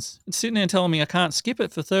 seconds. It's sitting there telling me I can't skip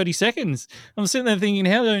it for 30 seconds. I'm sitting there thinking,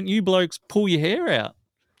 "How don't you blokes pull your hair out?"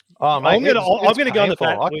 Oh, mate, I'm gonna it's go on the painful.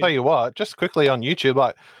 bat. I'll tell you what, just quickly on YouTube,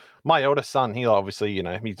 like my eldest son, he obviously,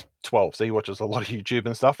 he's 12, so he watches a lot of YouTube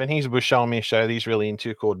and stuff. And he was showing me a show that he's really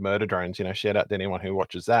into called Murder Drones. Shout out to anyone who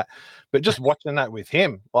watches that. But just watching that with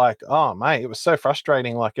him, like, oh, mate, it was so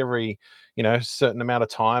frustrating. Like every, certain amount of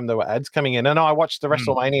time, there were ads coming in. And I watched the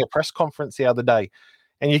WrestleMania press conference the other day,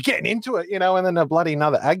 and you're getting into it, and then a bloody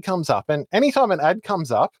another ad comes up. And anytime an ad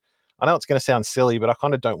comes up, I know it's going to sound silly, but I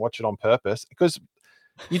kind of don't watch it on purpose because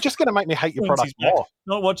you're just going to make me hate your Once product he's back, more.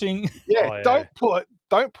 not watching. Yeah, Oh, yeah.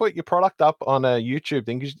 don't put your product up on a YouTube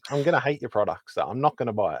thing because I'm going to hate your product, so I'm not going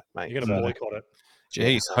to buy it, mate. You're gonna boycott it.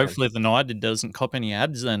 Jeez, Yeah, hopefully the United doesn't cop any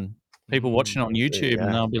ads then. People watching on YouTube and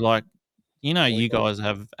yeah. they'll be like, you Boycott. guys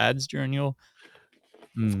have ads during your.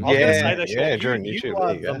 I was going to Yeah, say that. yeah, Sean, during you YouTube,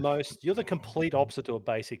 are there you go. you're the complete opposite to a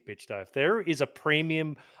basic bitch, though. If there is a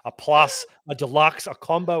premium, a plus, a deluxe, a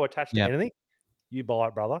combo attached to Yep. anything, you buy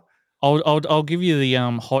it, brother. I'll give you the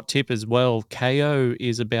hot tip as well. KO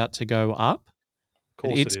is about to go up. Of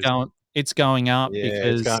course it is. It's going up Yeah,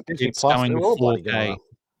 because Disney it's Plus, going they're to all bloody going 4K. up.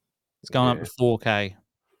 It's going up Yeah. to 4K.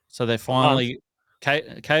 So they're month. finally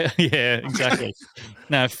yeah, exactly.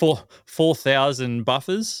 No, 4,000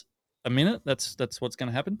 buffers a minute. That's what's going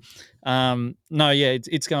to happen. No, yeah,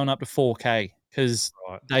 it's going up to 4K because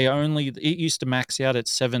Right. it used to max out at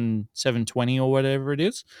 720 or whatever it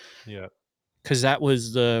is. Yeah. Because that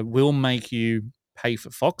was will make you pay for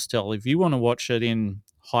Foxtel. If you want to watch it in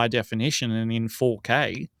high definition and in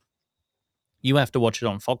 4K, you have to watch it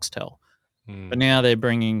on Foxtel. But now they're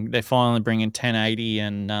finally bringing 1080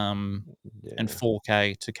 and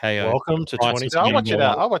 4K to KO. Welcome to Prices 2020. are I'll getting watch it lower.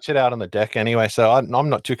 out. I'll watch it out on the deck anyway. So I'm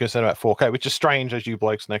not too concerned about 4K, which is strange as you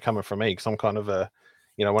blokes know coming from me because I'm kind of a,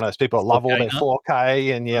 one of those people that love all 4K their nut.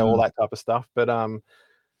 4K and all that type of stuff.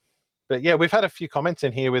 But yeah, we've had a few comments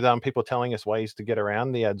in here with people telling us ways to get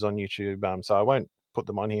around the ads on YouTube. So I won't put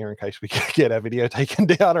them on here in case we get our video taken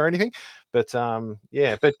down or anything. But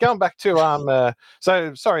yeah. But going back to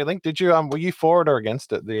so sorry, Link, did you were you for it or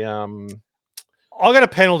against it? The I got a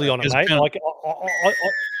penalty on it, There's a mate. penalty. Like,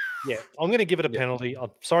 yeah, I'm going to give it a penalty.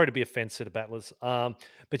 I'm sorry to be offensive to the battlers,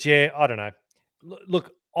 but yeah, I don't know.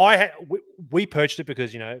 Look, we purchased it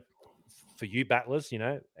because for you battlers,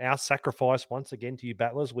 our sacrifice once again to you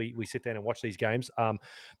battlers. We sit down and watch these games.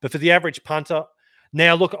 But for the average punter,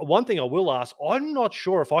 now look, one thing I will ask: I'm not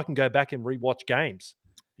sure if I can go back and rewatch games.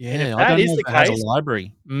 And Yeah, if I that don't is know the if it has case, a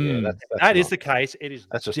library. yeah, Mm. that is the case. It is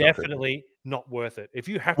that's just not good. definitely not worth it. If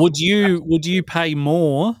you have, Would you pay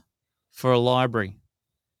more for a library?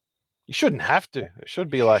 You shouldn't have to. It should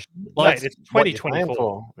be like mate, it's what you're paying 2024.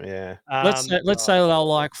 for. Yeah. Let's say they're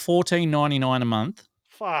like $14.99 a month,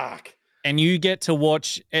 Fuck. and you get to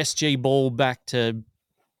watch SG Ball back to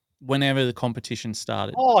whenever the competition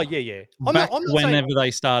started. Oh yeah. I'm Back not to saying whenever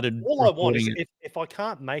they started all I want is recording it. if I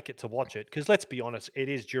can't make it to watch it, because let's be honest, it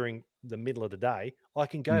is during the middle of the day. I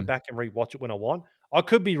can go back and rewatch it when I want. I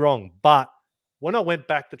could be wrong, but when I went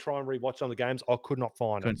back to try and rewatch some of the games, I could not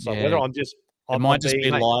find it. So whether It might just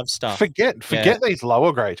be live stuff. Forget these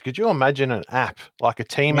lower grades. Could you imagine an app like a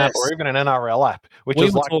team app or Yes. even an NRL app, which We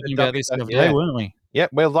is were like talking the about this the other yeah. day, weren't we? Yeah,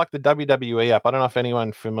 we're like the WWE app. I don't know if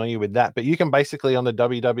anyone's familiar with that, but you can basically on the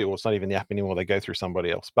WWE, well, it's not even the app anymore. They go through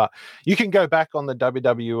somebody else, but you can go back on the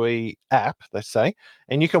WWE app, let's say,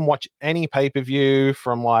 and you can watch any pay-per-view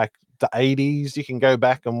from like the 80s. You can go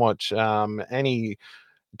back and watch any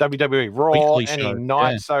WWE Raw, Weekly any show,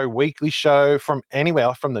 night yeah. so weekly show from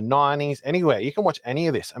anywhere, from the 90s, anywhere. You can watch any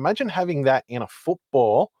of this. Imagine having that in a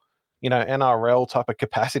football, NRL type of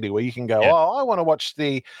capacity where you can go, Yeah. oh, I want to watch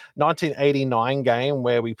the 1989 game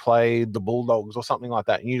where we played the Bulldogs or something like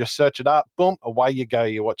that. And you just search it up, boom, away you go.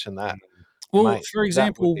 You're watching that. Well, Mate, for that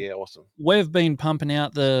example, would be awesome. we've been pumping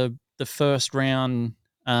out the first round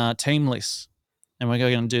team lists, and we're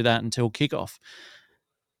going to do that until kickoff.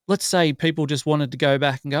 Let's say people just wanted to go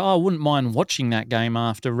back and go, oh, I wouldn't mind watching that game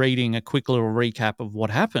after reading a quick little recap of what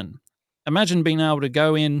happened. Imagine being able to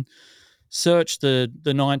go in, search the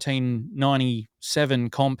 1997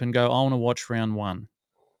 comp and go, I want to watch round one.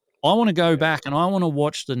 I want to go back and I want to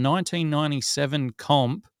watch the 1997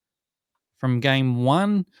 comp from game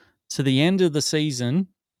 1 to the end of the season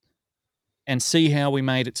and see how we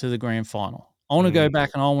made it to the grand final. I want to go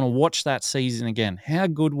back and I want to watch that season again. How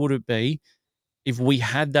good would it be if we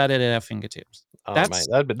had that at our fingertips? Oh, That's mate,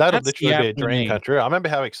 that'd that's literally the be a app we dream need. come true. I remember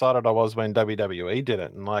how excited I was when WWE did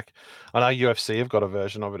it, and like I know UFC have got a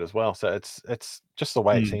version of it as well. So it's just the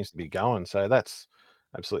way it Mm. seems to be going. So that's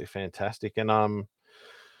absolutely fantastic. And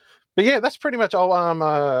but yeah, that's pretty much.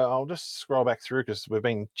 I'll just scroll back through because we've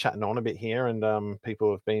been chatting on a bit here, and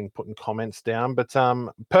people have been putting comments down. But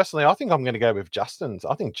personally, I think I'm going to go with Justin's.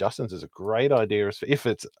 I think Justin's is a great idea if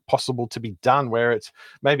it's possible to be done, where it's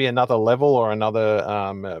maybe another level or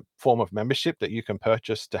another form of membership that you can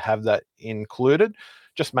purchase to have that included.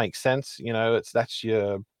 Just makes sense, you know. That's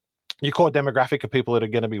your core demographic of people that are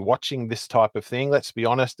going to be watching this type of thing. Let's be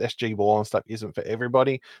honest, SG Ball and stuff isn't for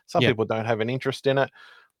everybody. Some Yeah. people don't have an interest in it.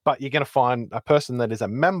 But you're going to find a person that is a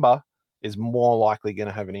member is more likely going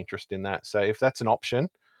to have an interest in that. So if that's an option,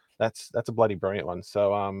 that's a bloody brilliant one.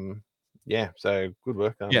 So yeah, so good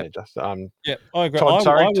work. Yeah. Justin. Yeah, I agree. Todd,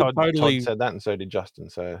 sorry, I would Todd totally, said that, and so did Justin.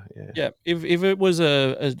 So yeah, yeah. If it was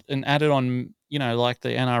an added on, you know, like the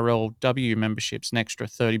NRLW memberships, an extra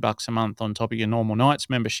 $30 a month on top of your normal Knights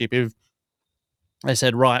membership. If they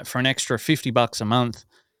said, right, for an extra $50 a month,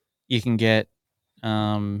 you can get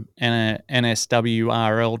NSWRL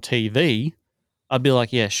TV, I'd be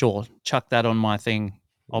like, yeah, sure, chuck that on my thing.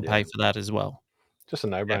 I'll Yeah. pay for that as well. just a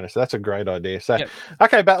no-brainer. So that's a great idea. So Yep.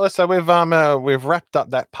 okay, Battler. So we've wrapped up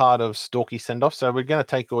that part of Stalky send off. So we're going to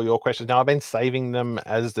take all your questions now. I've been saving them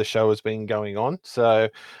as the show has been going on. So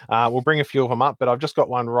we'll bring a few of them up. But I've just got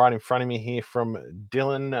one right in front of me here from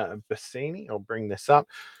Dylan Bassini. I'll bring this up.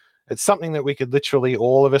 It's something that we could literally,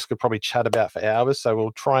 all of us could probably chat about for hours. So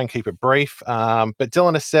we'll try and keep it brief. But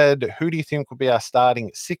Dylan has said, who do you think will be our starting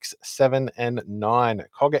 6, 7, and 9?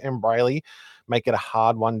 Cogger and Brayley make it a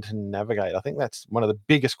hard one to navigate. I think that's one of the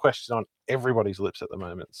biggest questions on everybody's lips at the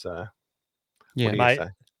moment. So Yeah, what do you Mate, say?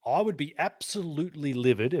 I would be absolutely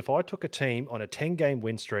livid if I took a team on a 10-game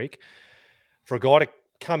win streak for a guy to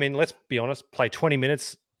come in, let's be honest, play 20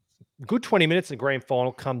 minutes, good 20 minutes in the grand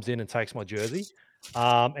final, comes in and takes my jersey.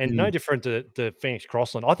 And no different to the Phoenix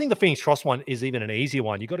Crossland. I think the Phoenix Cross one is even an easier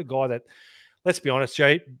one. You got a guy that, let's be honest,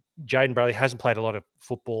 Jaden Brayley hasn't played a lot of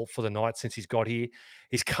football for the Knights since he's got here.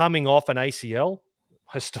 He's coming off an ACL.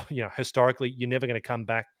 Historically, you're never going to come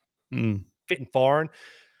back fit and firing.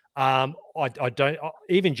 I don't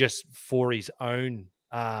even just for his own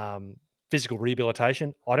physical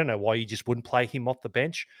rehabilitation. I don't know why you just wouldn't play him off the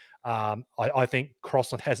bench. I think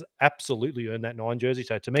Crossland has absolutely earned that 9 jersey.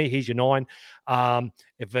 So to me, he's your 9.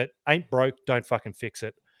 If it ain't broke, don't fucking fix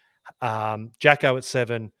it. Jacko at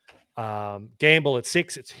 7, Gamble at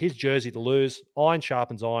 6. It's his jersey to lose. Iron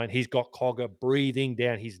sharpens iron. He's got Cogger breathing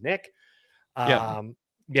down his neck. That's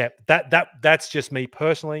just me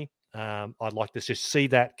personally. I'd like to just see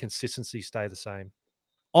that consistency stay the same.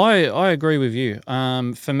 I agree with you.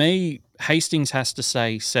 For me, Hastings has to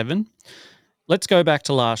say 7. Let's go back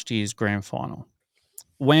to last year's grand final.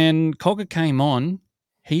 When Cogger came on,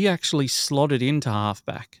 he actually slotted into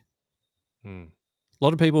halfback. A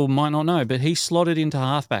lot of people might not know, but he slotted into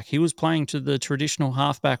halfback. He was playing to the traditional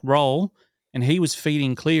halfback role, and he was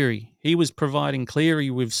feeding Cleary. He was providing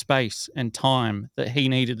Cleary with space and time that he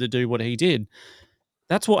needed to do what he did.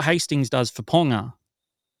 That's what Hastings does for Ponga.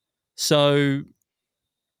 So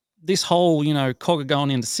this whole, Cogger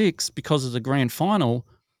going into 6 because of the grand final,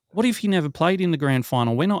 what if he never played in the grand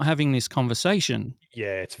final? We're not having this conversation.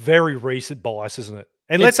 Yeah, it's very recent bias, isn't it?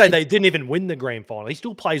 And let's say they didn't even win the grand final. He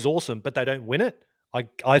still plays awesome, but they don't win it.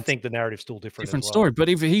 I think the narrative's still different as well. Story. But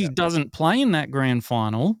if he doesn't play in that grand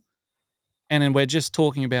final, and then we're just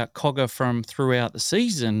talking about Cogger from throughout the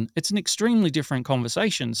season, it's an extremely different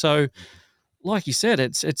conversation. So, like you said,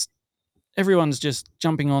 it's everyone's just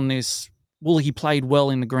jumping on this. Well, he played well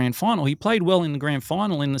in the grand final. He played well in the grand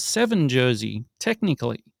final in the 7 jersey,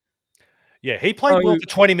 technically. Yeah, he played well for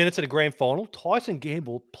 20 minutes at a grand final. Tyson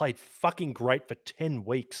Gamble played fucking great for 10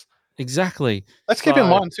 weeks. Exactly. Let's keep in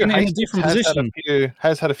mind too. In a different position.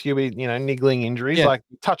 Has had a few, niggling injuries. Yeah. Like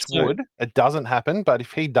touch wood, it doesn't happen. But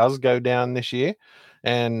if he does go down this year,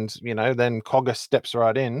 and then Cogger steps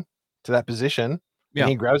right in to that position, and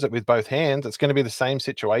he grabs it with both hands, it's going to be the same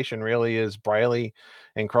situation really as Brayley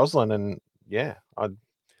and Crossland. And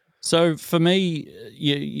So for me,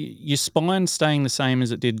 your spine staying the same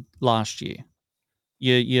as it did last year.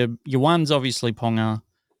 Your 1's obviously Ponga,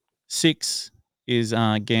 6 is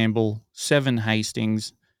Gamble, 7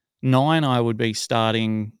 Hastings, 9 I would be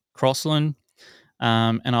starting Crossland,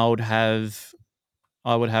 and I would have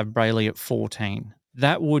Brayley at 14.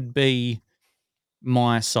 that would be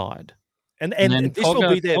my side. And then this will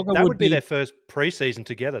be their Cogger that would would be be- their first preseason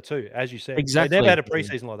together too, as you said. They Exactly. never had a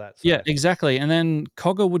preseason like that. So. Yeah, exactly. And then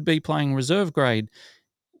Cogger would be playing reserve grade.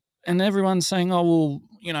 And everyone's saying, oh,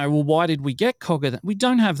 well, why did we get Cogger? We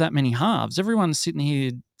don't have that many halves. Everyone's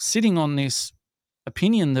sitting on this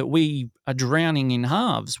opinion that we are drowning in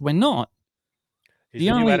halves. We're not. He's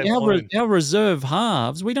the new Adam Clune. Our reserve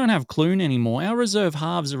halves, we don't have Clune anymore. Our reserve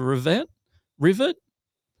halves are Rivet,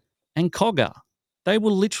 and Cogger. They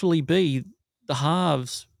will literally be the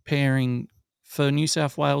halves pairing for New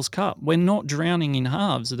South Wales Cup. We're not drowning in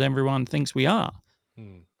halves that everyone thinks we are.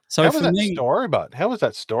 So how was for that me, story? But how was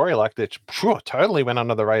that story? Like that, totally went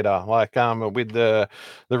under the radar. Like with the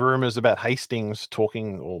rumors about Hastings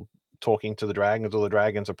talking to the Dragons, or the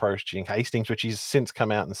Dragons approaching Hastings, which he's since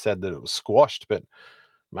come out and said that it was squashed. But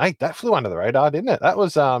mate, that flew under the radar, didn't it? That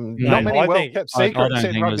was not many I well think- kept I secrets don't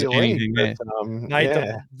in think rugby there's league. anything there. But, Mate,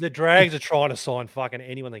 yeah, the Drags are trying to sign fucking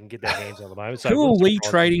anyone they can get their hands on at the moment. So it who are wouldn't we surprise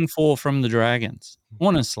me. trading for from the Dragons?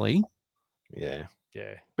 Honestly, yeah.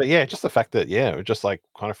 Yeah. But yeah, just the fact that it just like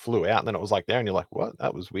kind of flew out and then it was like there and you're like, what?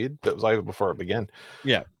 That was weird. But it was over before it began.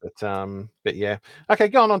 Yeah. But yeah. Okay,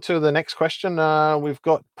 going on to the next question. We've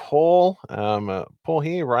got Paul. Paul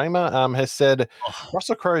here, Raymer, has said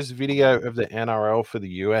Russell Crowe's video of the NRL for the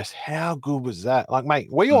US. How good was that? Like, mate,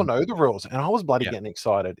 we all know the rules, and I was bloody getting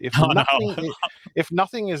excited. If I know. if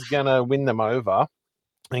nothing is gonna win them over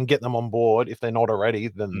and get them on board, if they're not already,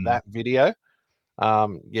 then that video.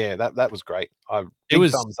 That was great.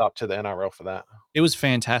 Big thumbs up to the NRL for that. It was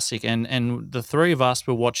fantastic, and the three of us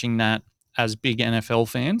were watching that as big NFL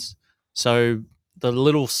fans. So the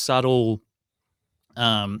little subtle,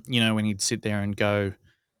 when he'd sit there and go,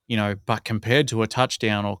 but compared to a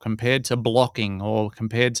touchdown, or compared to blocking, or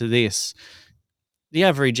compared to this, the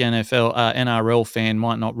average NRL fan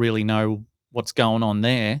might not really know what's going on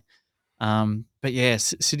there. But yeah,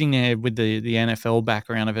 sitting there with the NFL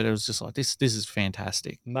background of it, it was just like, this is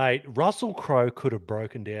fantastic. Mate, Russell Crowe could have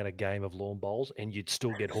broken down a game of lawn bowls and you'd still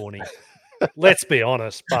get horny. Let's be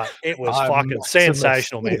honest, but it was fucking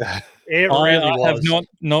sensational, man. It really was. I have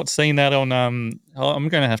not seen that on. I'm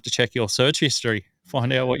going to have to check your search history,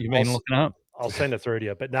 find out what you've been looking up. I'll send it through to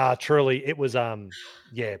you. But nah, truly, it was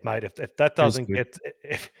mate. If that doesn't get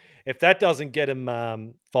if that doesn't get him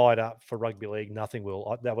fired up for rugby league, nothing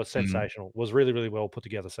will. That was sensational. It was really, really well put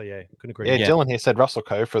together. So yeah, couldn't agree. Yeah, Dylan here said Russell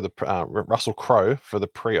Crowe for the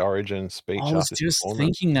pre-Origin speech. I was just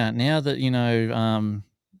thinking that now that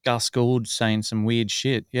Gus Gould saying some weird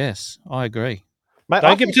shit. Yes, I agree. Mate,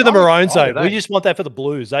 don't give it to the Maroons though. We just want that for the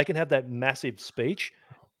Blues. They can have that massive speech.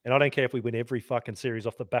 And I don't care if we win every fucking series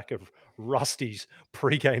off the back of Rusty's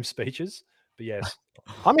pre-game speeches. But yes.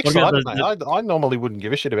 I'm excited, mate. I normally wouldn't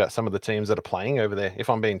give a shit about some of the teams that are playing over there, if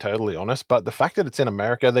I'm being totally honest. But the fact that it's in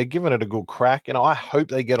America, they're giving it a good crack. I hope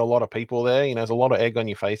they get a lot of people there. There's a lot of egg on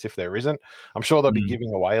your face if there isn't. I'm sure they'll be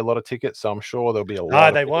giving away a lot of tickets, so I'm sure there'll be a lot.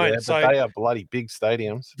 No, they won't. There, but they are bloody big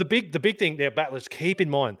stadiums. The big thing there, Battlers, keep in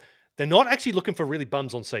mind, they're not actually looking for really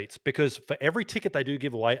bums on seats, because for every ticket they do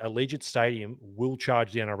give away, Allegiant Stadium will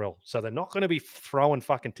charge the NRL. So they're not going to be throwing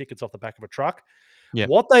fucking tickets off the back of a truck. Yep.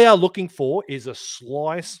 What they are looking for is a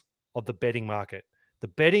slice of the betting market. The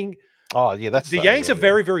betting. Oh, yeah. The Yanks are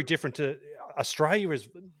very, very different to Australia. Is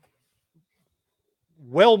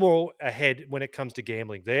well more ahead when it comes to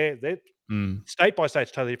gambling. They're state by state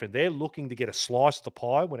is totally different. They're looking to get a slice of the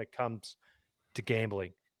pie when it comes to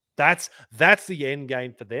gambling. That's the end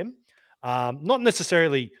game for them. Not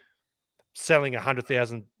necessarily selling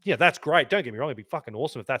 100,000. Yeah, that's great. Don't get me wrong. It'd be fucking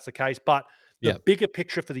awesome if that's the case. But the bigger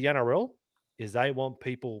picture for the NRL is they want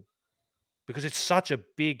people, because it's such a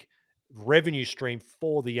big revenue stream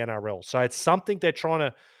for the NRL. So it's something they're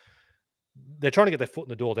trying to get their foot in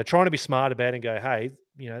the door. They're trying to be smart about it and go, hey,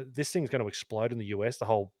 this thing's going to explode in the US, the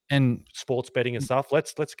whole sports betting and stuff.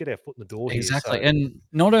 Let's get our foot in the door. Exactly. Here, so. And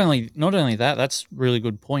not only that, that's a really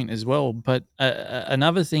good point as well. But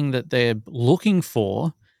another thing that they're looking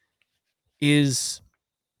for is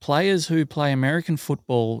players who play American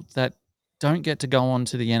football that don't get to go on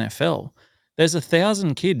to the NFL. There's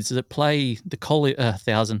 1,000 kids that play the college.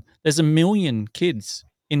 1,000. There's 1 million kids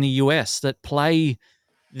in the US that play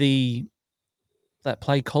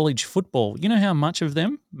college football. You know how much of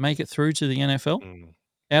them make it through to the NFL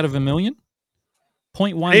out of 1 million?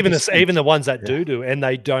 0.1%. Even the ones that do, and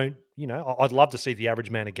they don't. I'd love to see the average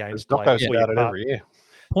amount of games played every year.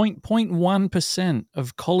 0.1%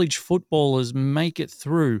 of college footballers make it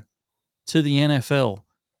through to the NFL.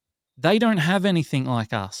 They don't have anything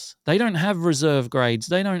like us. They don't have reserve grades.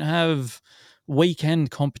 They don't have weekend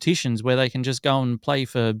competitions where they can just go and play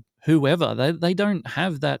for whoever. They don't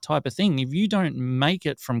have that type of thing. If you don't make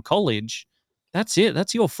it from college, that's it.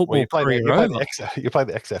 That's your Well, football you play career the over. you play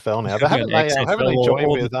the XFL now, but Yeah, the haven't they XFL joined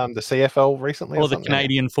or with the CFL recently or or the something?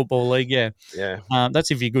 Canadian Football League, yeah. Yeah,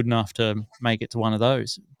 That's if you're good enough to make it to one of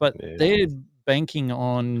those. But yeah. they're banking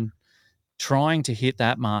on trying to hit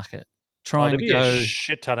that market, trying there'd to be a go.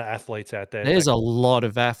 shit ton of athletes out there. There's that a lot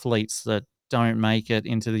of athletes that don't make it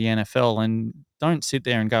into the NFL, and don't sit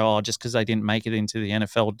there and go, "Oh, just because they didn't make it into the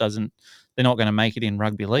NFL doesn't they're not going to make it in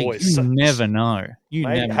rugby league." Boys, You never know. You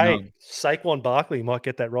maybe, never know. hey, Saquon Barkley might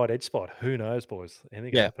get that right edge spot. Who knows, boys?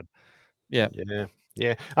 Anything can Yeah. happen. Yeah. Yeah,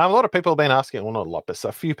 yeah. A lot of people have been asking, well, not a lot, but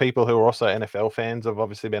a few people who are also NFL fans have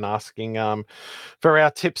obviously been asking for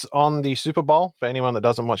our tips on the Super Bowl. For anyone that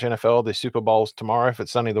doesn't watch NFL, the Super Bowl's tomorrow. If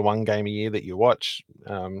it's only the one game a year that you watch,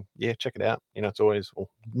 check it out. It's always,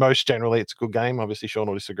 most generally, it's a good game. Obviously, Sean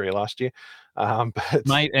will disagree last year. But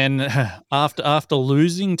Mate, and after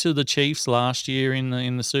losing to the Chiefs last year in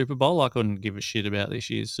the Super Bowl, I couldn't give a shit about this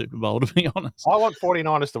year's Super Bowl, to be honest. I want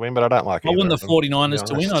 49ers to win, but I don't like I want either the of them, to be 49ers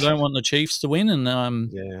to win. I honest. don't want the Chiefs to win,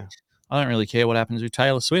 and Yeah. I don't really care what happens with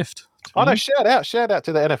Taylor Swift. to be Oh, no, honest. shout out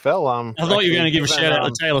to the NFL. I thought you were going to give a given, shout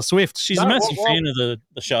out to Taylor Swift. She's a no, massive well, fan of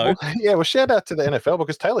the show. well, shout out to the NFL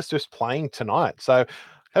because Taylor's just playing tonight. So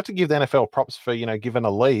have to give the NFL props for, giving a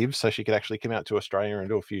leave so she could actually come out to Australia and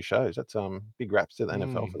do a few shows. That's big raps to the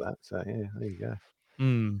NFL for that. So yeah, there you go.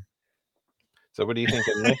 Mm. So what are you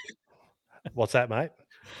thinking, Nick? What's that, mate?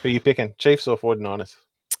 Who are you picking? Chiefs or 49ers?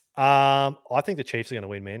 I think the Chiefs are going to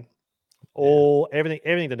win, man.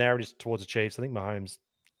 Everything the narrative's towards the Chiefs. I think Mahomes,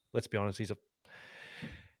 let's be honest, he's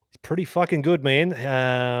pretty fucking good, man.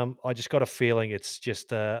 I just got a feeling it's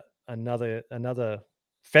just another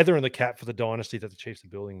feather in the cap for the dynasty that the Chiefs are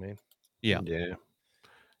building, man. Yeah.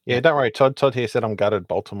 Yeah, don't worry. Todd here said I'm gutted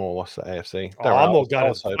Baltimore lost the AFC. Don't worry, I'm I more was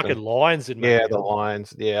gutted. hoping- Fucking Lions in Yeah, the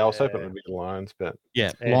Lions. Yeah, I was hoping it Yeah. would be the Lions, but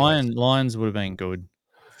Yeah, Anyways. Lions would have been good.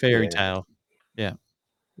 Fairy Yeah. tale. yeah.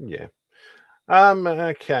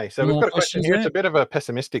 Okay, so Any we've more got a question questions here. It's there? a bit of a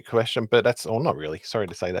pessimistic question, but that's not really. Sorry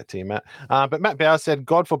to say that to you, Matt. But Matt Bauer said,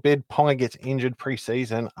 God forbid Ponga gets injured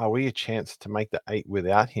pre-season. Are we a chance to make the 8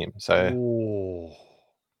 without him? So Ooh.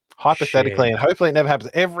 hypothetically, Shit. and hopefully it never happens.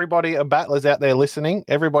 Everybody, battlers out there listening,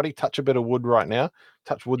 everybody touch a bit of wood right now.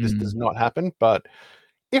 Touch wood, this does not happen. But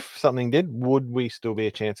if something did, would we still be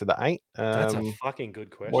a chance of the 8? That's a fucking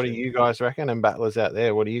good question. What do you guys reckon? And battlers out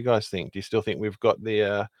there, what do you guys think? Do you still think we've got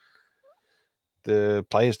the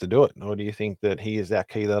players to do it, or do you think that he is that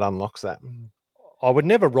key that unlocks that? I would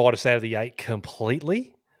never write us out of the 8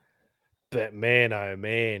 completely, but man, oh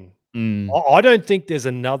man, I don't think there's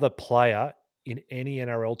another player in any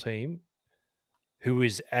NRL team who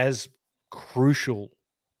is as crucial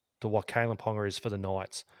to what Kalen Ponga is for the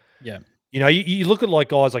Knights. Yeah. You look at like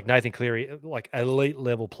guys like Nathan Cleary, like elite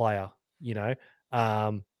level player,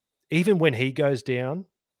 even when he goes down,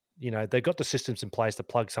 they've got the systems in place to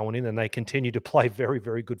plug someone in and they continue to play very,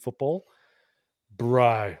 very good football.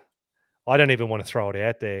 Bro, I don't even want to throw it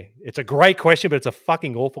out there. It's a great question, but it's a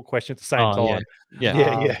fucking awful question at the same time.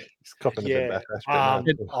 Yeah. He's copping a bit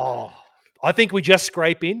backlash. I think we just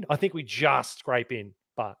scrape in.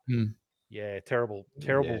 But Mm. terrible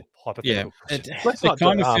Yeah. hypothetical question. Let's It not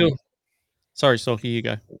kind do- of feel. Sorry, Sorky, you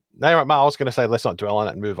go. No, right, Mark, I was going to say let's not dwell on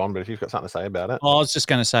it and move on. But if you've got something to say about it, I was just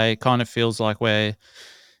going to say, it kind of feels like we're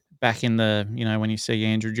back in the, when you see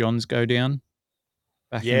Andrew Johns go down.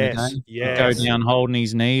 Back in the day, He'd go down holding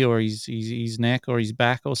his knee or his neck or his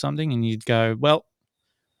back or something, and you'd go, well,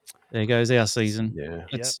 there goes our season. Yeah.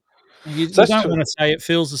 You So don't want to say it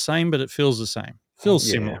feels the same, but it feels the same. Feels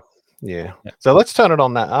similar. Yeah. So let's turn it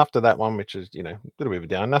on that after that one, which is, a little bit of a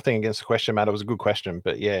down. Nothing against the question, Matt. It was a good question.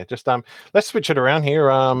 But yeah, just let's switch it around here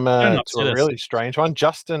to a really strange one.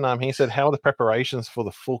 Justin, he said, how are the preparations for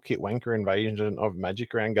the full kit wanker invasion of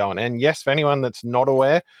Magic Round going? And yes, for anyone that's not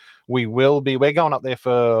aware, we're going up there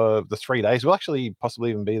for the 3 days. We'll actually possibly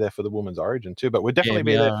even be there for the Women's Origin too, but we'll definitely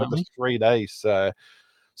be there for the 3 days.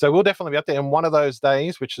 So we'll definitely be up there. And one of those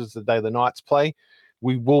days, which is the day the Knights play,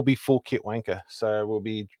 we will be full kit wanker. So we'll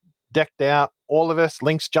be decked out, all of us,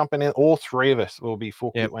 Links jumping in, all 3 of us will be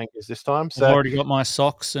full kit wankers this time. So I've already got my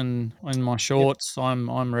socks and my shorts.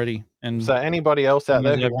 I'm ready. And so anybody else out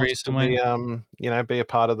there who every wants to be be a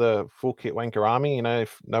part of the full kit wanker army,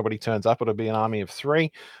 if nobody turns up, it'll be an army of 3.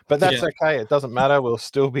 But that's okay. It doesn't matter. We'll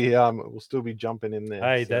still be jumping in there.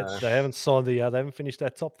 Hey, they haven't signed they haven't finished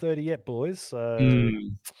that top 30 yet, boys. So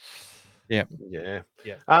Yeah.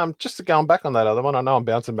 Just going back on that other one, I know I'm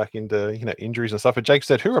bouncing back into injuries and stuff. But Jake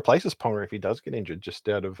said, who replaces Ponga if he does get injured? Just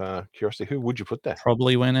out of curiosity, who would you put there?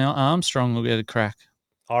 Probably when Armstrong will get a crack.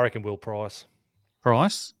 I reckon Will Price.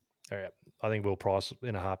 Price? Yeah, I think Will Price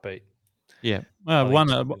in a heartbeat. Yeah, think one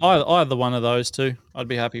so. either one of those two, I'd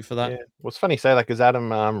be happy for that. Yeah, well, it's funny you say that because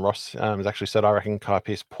Adam Ross has actually said I reckon Kai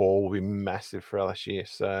Pearce-Paul will be massive for LSU.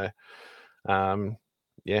 So,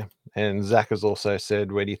 yeah, and Zach has also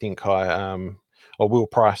said, where do you think Kai or Will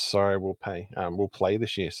Price, sorry, will play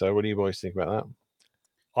this year? So, what do you boys think about that?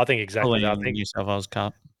 I think exactly Probably that. I in think New South Wales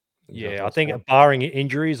Cup. I think barring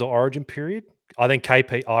injuries or Origin period, I think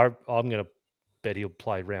KP. I'm going to bet he'll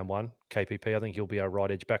play round one. KPP. I think he'll be our right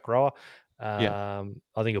edge back rower. I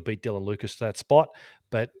think he'll beat Dylan Lucas to that spot.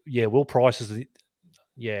 But yeah, Will Price is it'd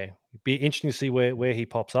be interesting to see where he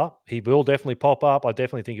pops up. He will definitely pop up. I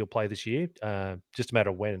definitely think he'll play this year. Just a matter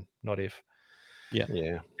of when, not if.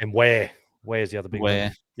 Yeah. And where? Where's the other big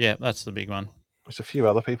one? Yeah, that's the big one. There's a few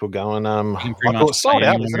other people going. You can pretty Like, much it's sold say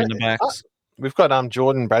out, anyone isn't in the it? backs. We've got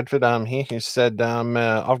Jordan Bradford here who said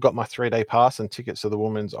I've got my 3-day pass and tickets to the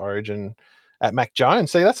Women's Origin at Mac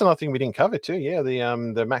Jones. See, that's another thing we didn't cover too. Yeah,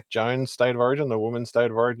 the Mac Jones State of Origin, the Women's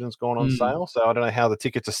State of Origin's gone on sale. So I don't know how the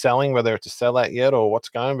tickets are selling, whether it's a sellout yet or what's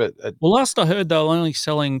going. But Well, last I heard, they were only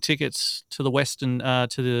selling tickets to the western, to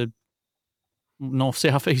the north,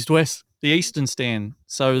 south, east, west, the eastern stand,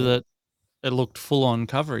 so that it looked full on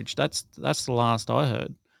coverage. That's the last I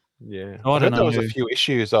heard. yeah, I heard don't there was know. a few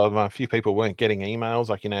issues of a few people weren't getting emails,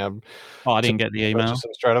 like Oh, I didn't get the email. purchase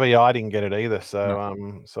them straight away. Yeah, I didn't get it either. So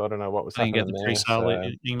No. so I don't know what was I didn't happening get the there.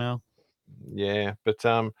 pre-sale email. Yeah, but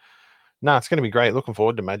no, it's going to be great. Looking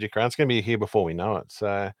forward to Magic Round. It's going to be here before we know it.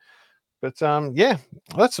 So, but yeah,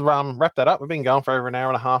 let's wrap that up. We've been going for over an hour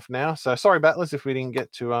and a half now. So sorry, battlers, if we didn't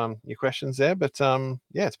get to your questions there. But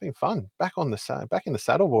yeah, it's been fun. Back in the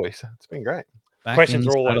saddle, boys. It's been great. Questions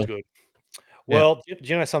are always saddle. good. Well, do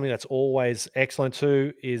you know something that's always excellent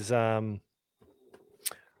too is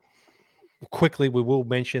quickly we will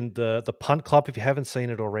mention the Punt Club. If you haven't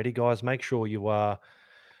seen it already, guys, make sure you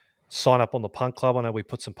sign up on the Punt Club. I know we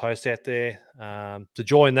put some posts out there to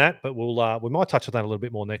join that, but we might touch on that a little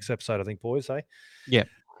bit more next episode, I think, boys. Yeah.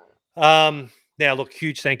 Now, look,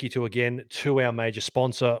 huge thank you to our major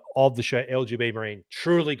sponsor of the show, LGB Marine.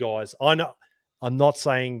 Truly, guys, I know I'm not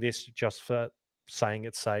saying this just for saying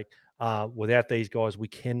its sake. Without these guys, we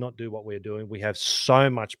cannot do what we're doing. We have so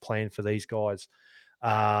much planned for these guys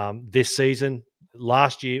this season.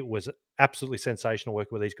 Last year was absolutely sensational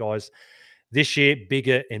working with these guys. This year,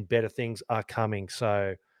 bigger and better things are coming.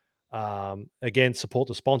 So, again, support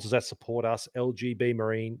the sponsors that support us,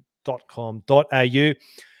 lgbmarine.com.au.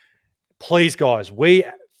 Please, guys, we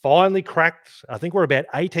finally cracked, I think we're about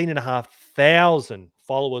 18,500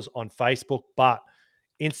 followers on Facebook, but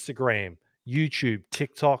Instagram, YouTube,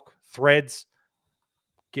 TikTok, Threads,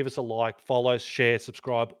 give us a like, follow, share,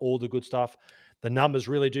 subscribe, all the good stuff. The numbers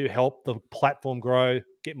really do help the platform grow,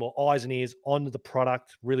 get more eyes and ears onto the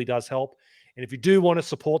product, really does help. And if you do want to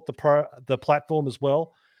support the platform as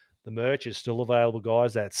well, the merch is still available,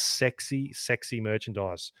 guys. That's sexy, sexy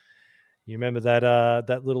merchandise. You remember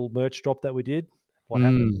that little merch drop that we did? What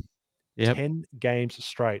happened? 10 games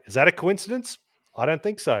straight. Is that a coincidence? I don't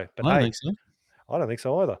think so. But I don't think so. I don't think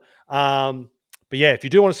so either. But yeah, if you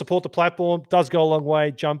do want to support the platform, it does go a long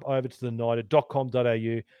way. Jump over to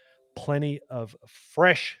thenited.com.au. Plenty of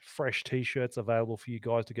fresh t-shirts available for you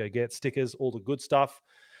guys to go get, stickers, all the good stuff.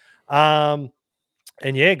 And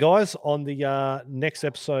yeah, guys, on the next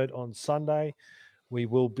episode on Sunday, we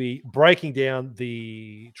will be breaking down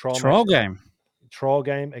the trial game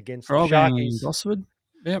against the Sharkies. Gosford.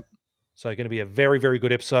 Yep. So going to be a very, very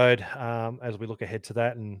good episode as we look ahead to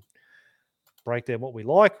that and break down what we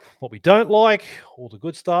like, what we don't like, all the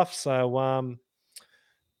good stuff. So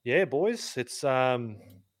yeah, boys, it's what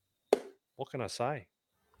can I say?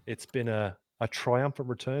 It's been a triumphant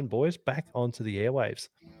return, boys, back onto the airwaves.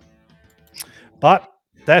 But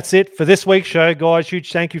that's it for this week's show, guys.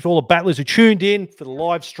 Huge thank you for all the battlers who tuned in for the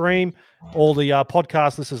live stream, all the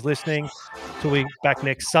podcast listeners listening. Till we back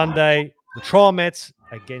next Sunday, the Trial Mets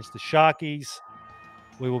against the Sharkies.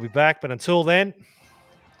 We will be back, but until then,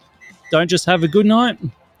 don't just have a good night,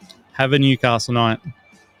 have a Newcastle night.